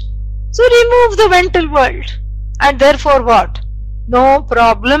bondage. So remove the mental world. And therefore what? No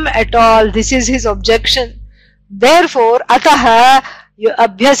problem at all. This is his objection. Therefore, ataha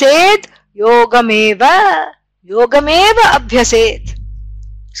abhyased yogameva. Yogameva abhyased.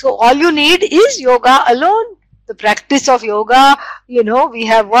 So all you need is yoga alone. The practice of yoga, we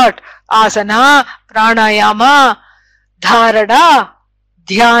have what? Asana, pranayama, dharana,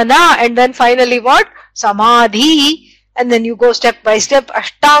 dhyana, and then finally what? Samadhi. And then you go step by step.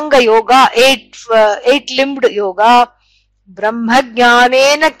 Ashtanga yoga, eight-limbed yoga.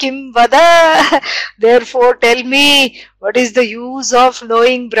 Brahmajnanena kim vada. Therefore tell me, what is the use of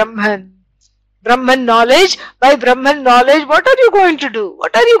knowing Brahman? Brahman knowledge. By Brahman knowledge, what are you going to do?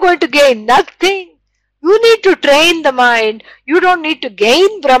 What are you going to gain? Nothing. You need to train the mind. You don't need to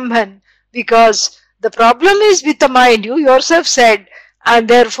gain Brahman, because the problem is with the mind. You yourself said, and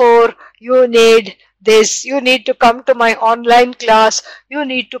therefore you need this. You need to come to my online class. You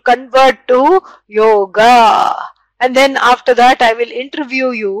need to convert to yoga. And then after that I will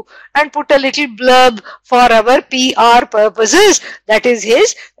interview you and put a little blurb for our PR purposes. That is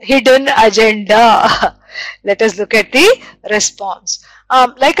his hidden agenda. Let us look at the response.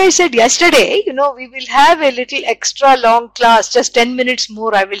 Like I said yesterday, we will have a little extra long class, just 10 minutes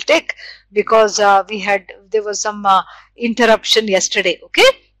more I will take, because there was some interruption yesterday, okay?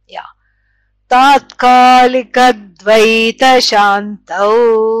 Yeah. Tatkalika dvaita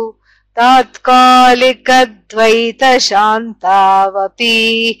shantau Tatkalika dvaita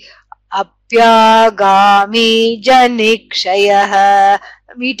shantavapi apyagami janikshayah.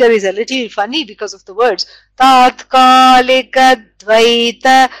 Meter is a little funny because of the words. Tatkalika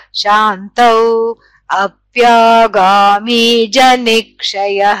dvaita shantau apyagami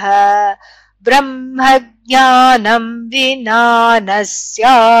janikshayah brahmajnanam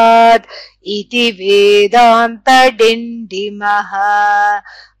vijñānasyād iti vedanta dindimaha.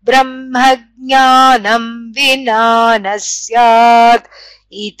 Brahmajnanam vijñānasyād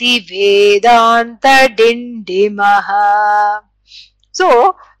iti vedanta dindimaha.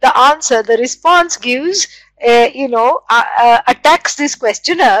 So the answer, the response gives, attacks this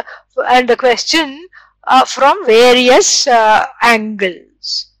questioner and the question from various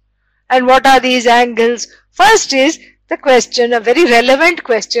angles. And what are these angles? First is the question, a very relevant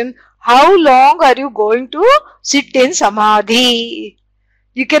question: how long are you going to sit in samadhi?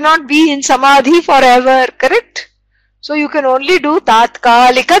 You cannot be in samadhi forever, correct? So you can only do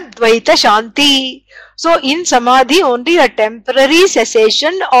tatkalika dvaita shanti. So in samadhi only a temporary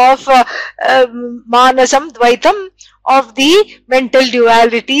cessation of manasam dvaitam, of the mental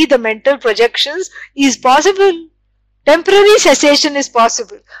duality, the mental projections is possible. Temporary cessation is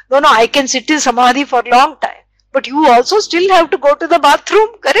possible. No, I can sit in samadhi for a long time. But you also still have to go to the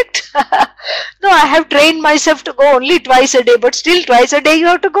bathroom, correct? No, I have trained myself to go only twice a day, but still twice a day you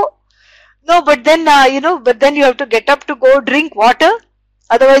have to go. No, but then, you have to get up to go drink water.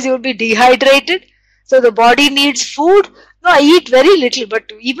 Otherwise you will be dehydrated. So the body needs food. No, I eat very little,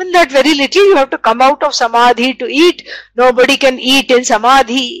 but even that very little you have to come out of samadhi to eat. Nobody can eat in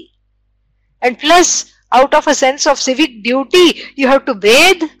samadhi. And plus, out of a sense of civic duty, you have to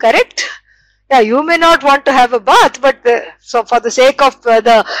bathe, correct? Yeah, you may not want to have a bath, but so for the sake of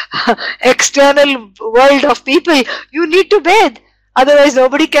the external world of people, you need to bathe. Otherwise,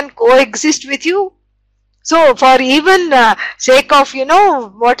 nobody can coexist with you. So, for even sake of,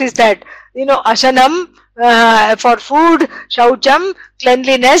 what is that? Ashanam, for food, shaucham,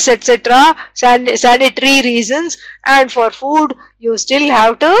 cleanliness, etc., sanitary reasons, and for food, you still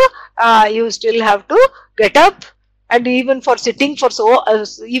have to get up. And even for sitting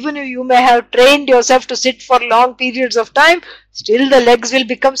even if you may have trained yourself to sit for long periods of time, still the legs will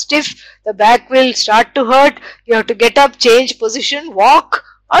become stiff, the back will start to hurt, you have to get up, change position, walk,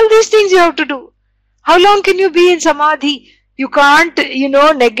 all these things you have to do. How long can you be in samadhi? You can't,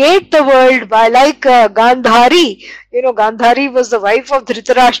 negate the world by like Gandhari. Gandhari was the wife of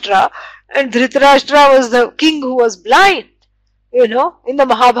Dhritarashtra, and Dhritarashtra was the king who was blind. in the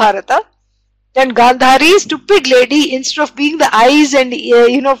Mahabharata. Then Gandhari, stupid lady, instead of being the eyes and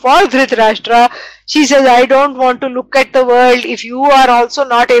for Dhritarashtra, she says, I don't want to look at the world if you are also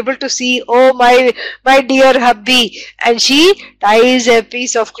not able to see, oh my dear hubby. And she ties a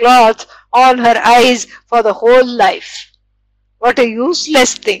piece of cloth on her eyes for the whole life. What a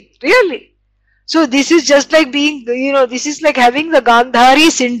useless thing, really. So this is just like being, this is like having the Gandhari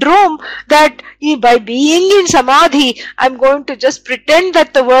syndrome, that by being in Samadhi, I'm going to just pretend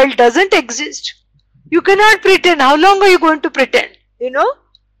that the world doesn't exist. You cannot pretend. How long are you going to pretend?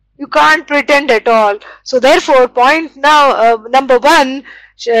 You can't pretend at all. So therefore, point now, number one,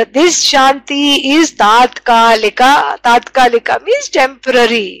 this Shanti is Tatkalika. Tatkalika means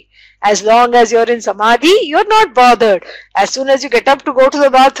temporary. As long as you're in Samadhi, you're not bothered. As soon as you get up to go to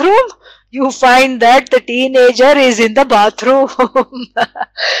the bathroom, you find that the teenager is in the bathroom.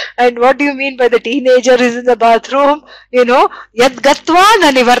 And what do you mean by the teenager is in the bathroom? Yad gatva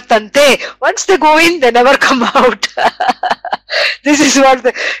na nivartante. Once they go in, they never come out. This is what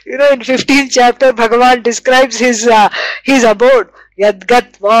in 15th chapter, Bhagavan describes his abode. Yad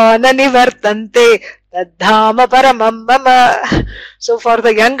gatva na nivartante. Tadhama paramam mama. So for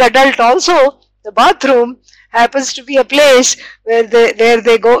the young adult also, the bathroom happens to be a place where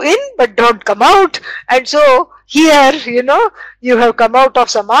they go in but don't come out. And so here, you have come out of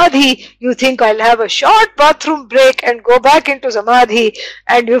Samadhi, you think I'll have a short bathroom break and go back into Samadhi,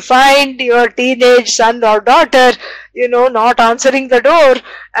 and you find your teenage son or daughter, not answering the door,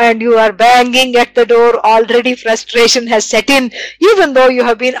 and you are banging at the door. Already frustration has set in, even though you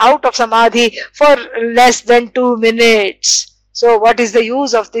have been out of Samadhi for less than 2 minutes. So what is the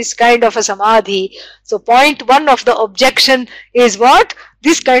use of this kind of a Samadhi? So point one of the objection is what?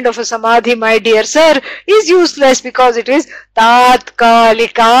 This kind of a Samadhi, my dear sir, is useless because it is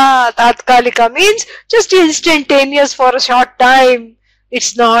Tatkalika. Tatkalika means just instantaneous for a short time.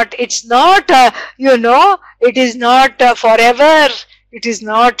 It's not it is not forever. It is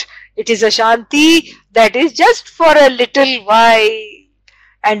a Shanti that is just for a little while.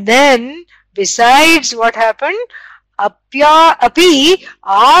 And then besides, what happened? Api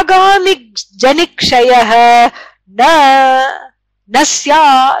agami janikshayah na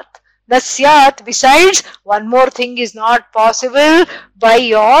syat. Besides, one more thing is not possible by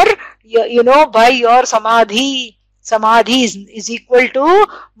your Samadhi. Samadhi is equal to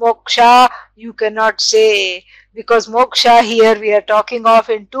moksha, you cannot say, because moksha here we are talking of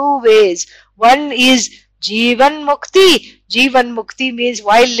in two ways. One is Jivan Mukti. Jivan Mukti means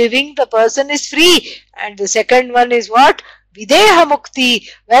while living the person is free. And the second one is what? Videha Mukti.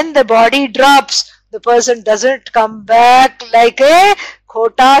 When the body drops, the person doesn't come back like a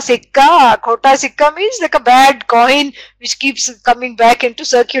khota sikka. Khota sikka means like a bad coin which keeps coming back into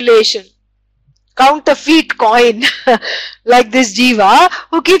circulation. Counterfeit coin like this jiva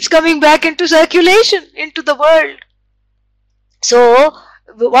who keeps coming back into circulation, into the world. So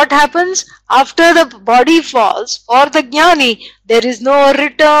what happens after the body falls? For the jnani, there is no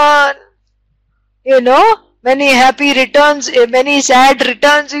return. Many happy returns, many sad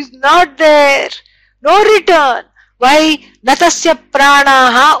returns is not there. No return. Why? Natasya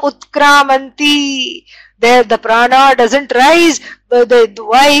pranaha utkramanti. There the prana doesn't rise.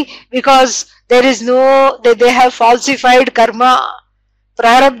 Why? Because there is they have falsified karma.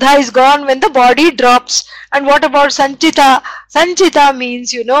 Prarabdha is gone when the body drops. And what about Sanchita? Sanchita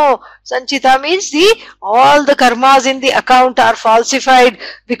means, Sanchita means all the karmas in the account are falsified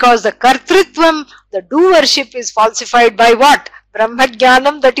because the kartritvam, the doership is falsified by what?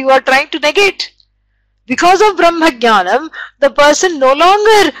 Brahmajnanam that you are trying to negate. Because of Brahmajnanam, the person no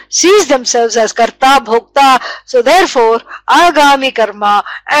longer sees themselves as karta, bhokta. So therefore, agami karma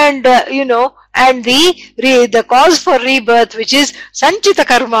and, and the cause for rebirth, which is sanchita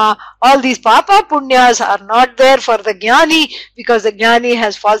karma, all these papa punyas are not there for the jnani because the jnani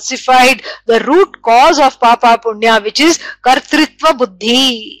has falsified the root cause of papa punya, which is kartritva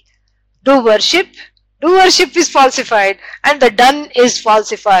buddhi. Doership is falsified and the done is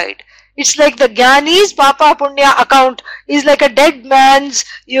falsified. It's like the jnani's papa punya account is like a dead man's,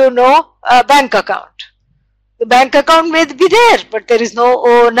 bank account. The bank account may be there, but there is no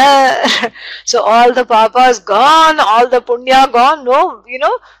owner. So all the papas gone, all the punya gone. No,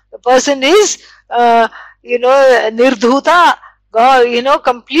 the person is, nirdhuta,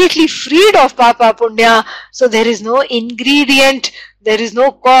 completely freed of papa punya. So there is no ingredient, there is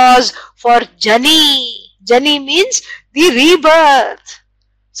no cause for jani. Jani means the rebirth.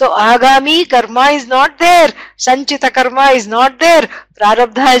 So agami karma is not there, sanchita karma is not there,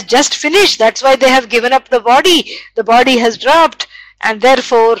 prarabdha has just finished, that's why they have given up the body has dropped, and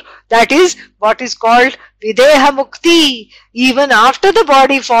therefore that is what is called videha mukti. Even after the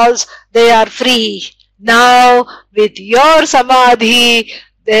body falls, they are free. Now, with your samadhi,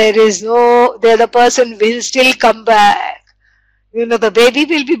 the person will still come back. The baby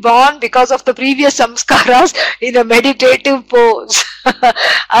will be born because of the previous samskaras in a meditative pose.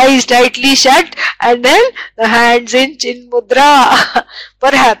 Eyes tightly shut and then the hands in chin mudra.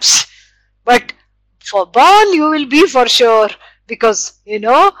 Perhaps. But for born you will be for sure. Because,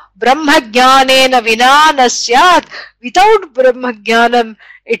 Brahma jnanena vina nasyat. Without Brahma jnanam,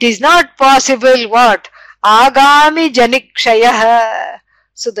 it is not possible what? Agami janikshayah.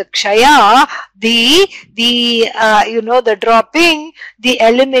 So the kshaya, the dropping, the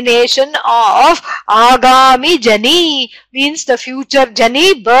elimination of agami jani means the future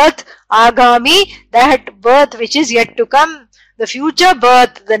jani, birth, agami, that birth which is yet to come. The future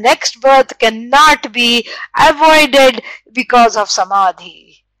birth, the next birth cannot be avoided because of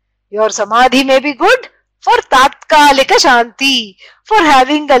samadhi. Your samadhi may be good for tatkalika shanti, for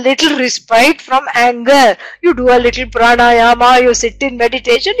having a little respite from anger. You do a little pranayama, you sit in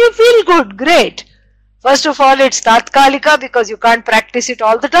meditation, you feel good, great. First of all, it's tatkalika because you can't practice it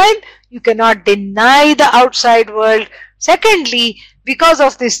all the time. You cannot deny the outside world. Secondly, because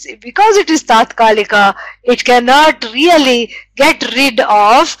it is tatkalika, it cannot really get rid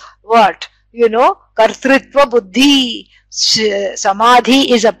of what? Kartritva buddhi.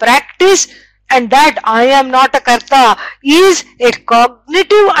 Samadhi is a practice, and that I am not a karta is a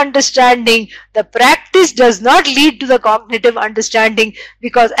cognitive understanding. The practice does not lead to the cognitive understanding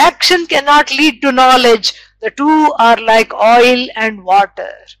because action cannot lead to knowledge. The two are like oil and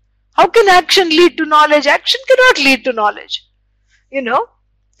water. How can action lead to knowledge? Action cannot lead to knowledge.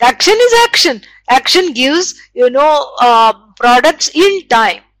 Action is action. Action gives, products in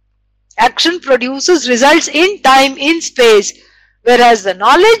time. Action produces results in time, in space. Whereas the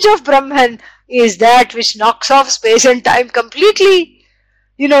knowledge of Brahman is that which knocks off space and time completely.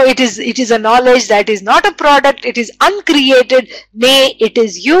 It is a knowledge that is not a product, it is uncreated, nay, it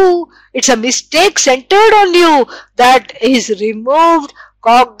is you. It's a mistake centered on you that is removed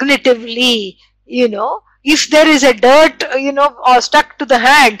cognitively. If there is a dirt, or stuck to the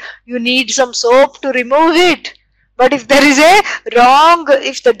hand, you need some soap to remove it. But if there is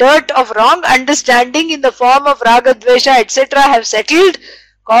if the dirt of wrong understanding in the form of raga, dvesha, etc. have settled,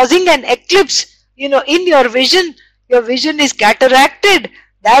 causing an eclipse, in your vision is cataracted.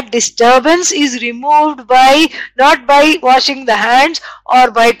 That disturbance is removed not by washing the hands or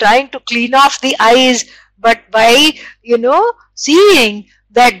by trying to clean off the eyes, but by, seeing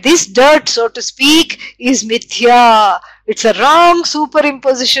that this dirt, so to speak, is mithya. It's a wrong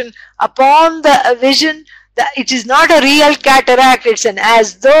superimposition upon the vision. It is not a real cataract, it's an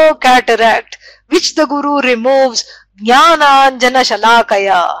as though cataract, which the Guru removes. Jnananjana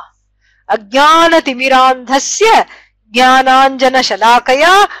shalakaya. Ajnana timirandhasya jnananjana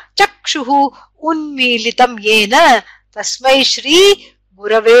shalakaya chakshuhu unmilitam yena tasmai shri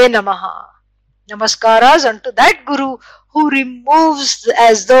gurave namaha. Namaskaras unto that Guru who removes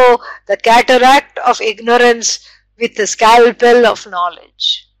as though the cataract of ignorance with the scalpel of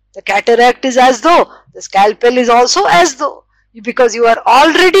knowledge. The cataract is as though, the scalpel is also as though, because you are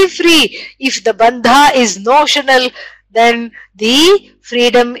already free. If the bandha is notional, then the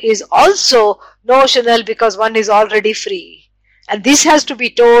freedom is also notional because one is already free. And this has to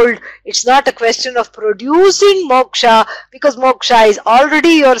be told. It's not a question of producing moksha, because moksha is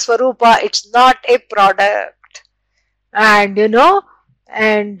already your swarupa. It's not a product. And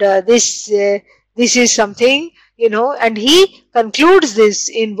this is something, and he concludes this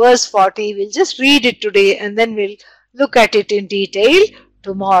in verse 40. We'll just read it today and then we'll look at it in detail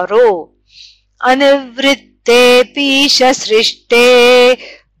tomorrow. Anivritte pisha srishte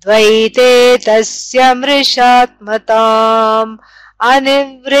dvaite tasya mrishatmatam.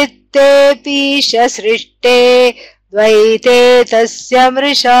 Anivritte pisha srishte dvaite tasya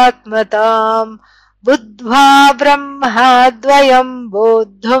mrishatmatam. Buddha brahma dvayam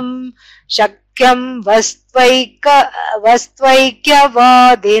bodhum shakyam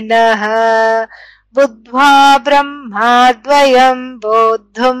vastvaikyavadinah. Buddha brahma dvayam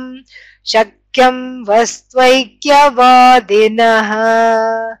bodhum shakyam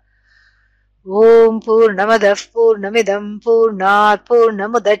vastvaikyavadinah. Om Purnamadah Purnamidam Purnat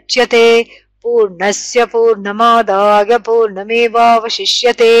Purnamudachyate Purnasya Purnamadaya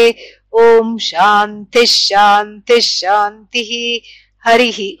Purnamevavashishyate. Om Shanti Shanti Shanti.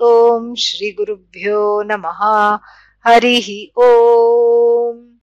 Harihi Om Shri Gurubhyo Namaha. Harihi Om.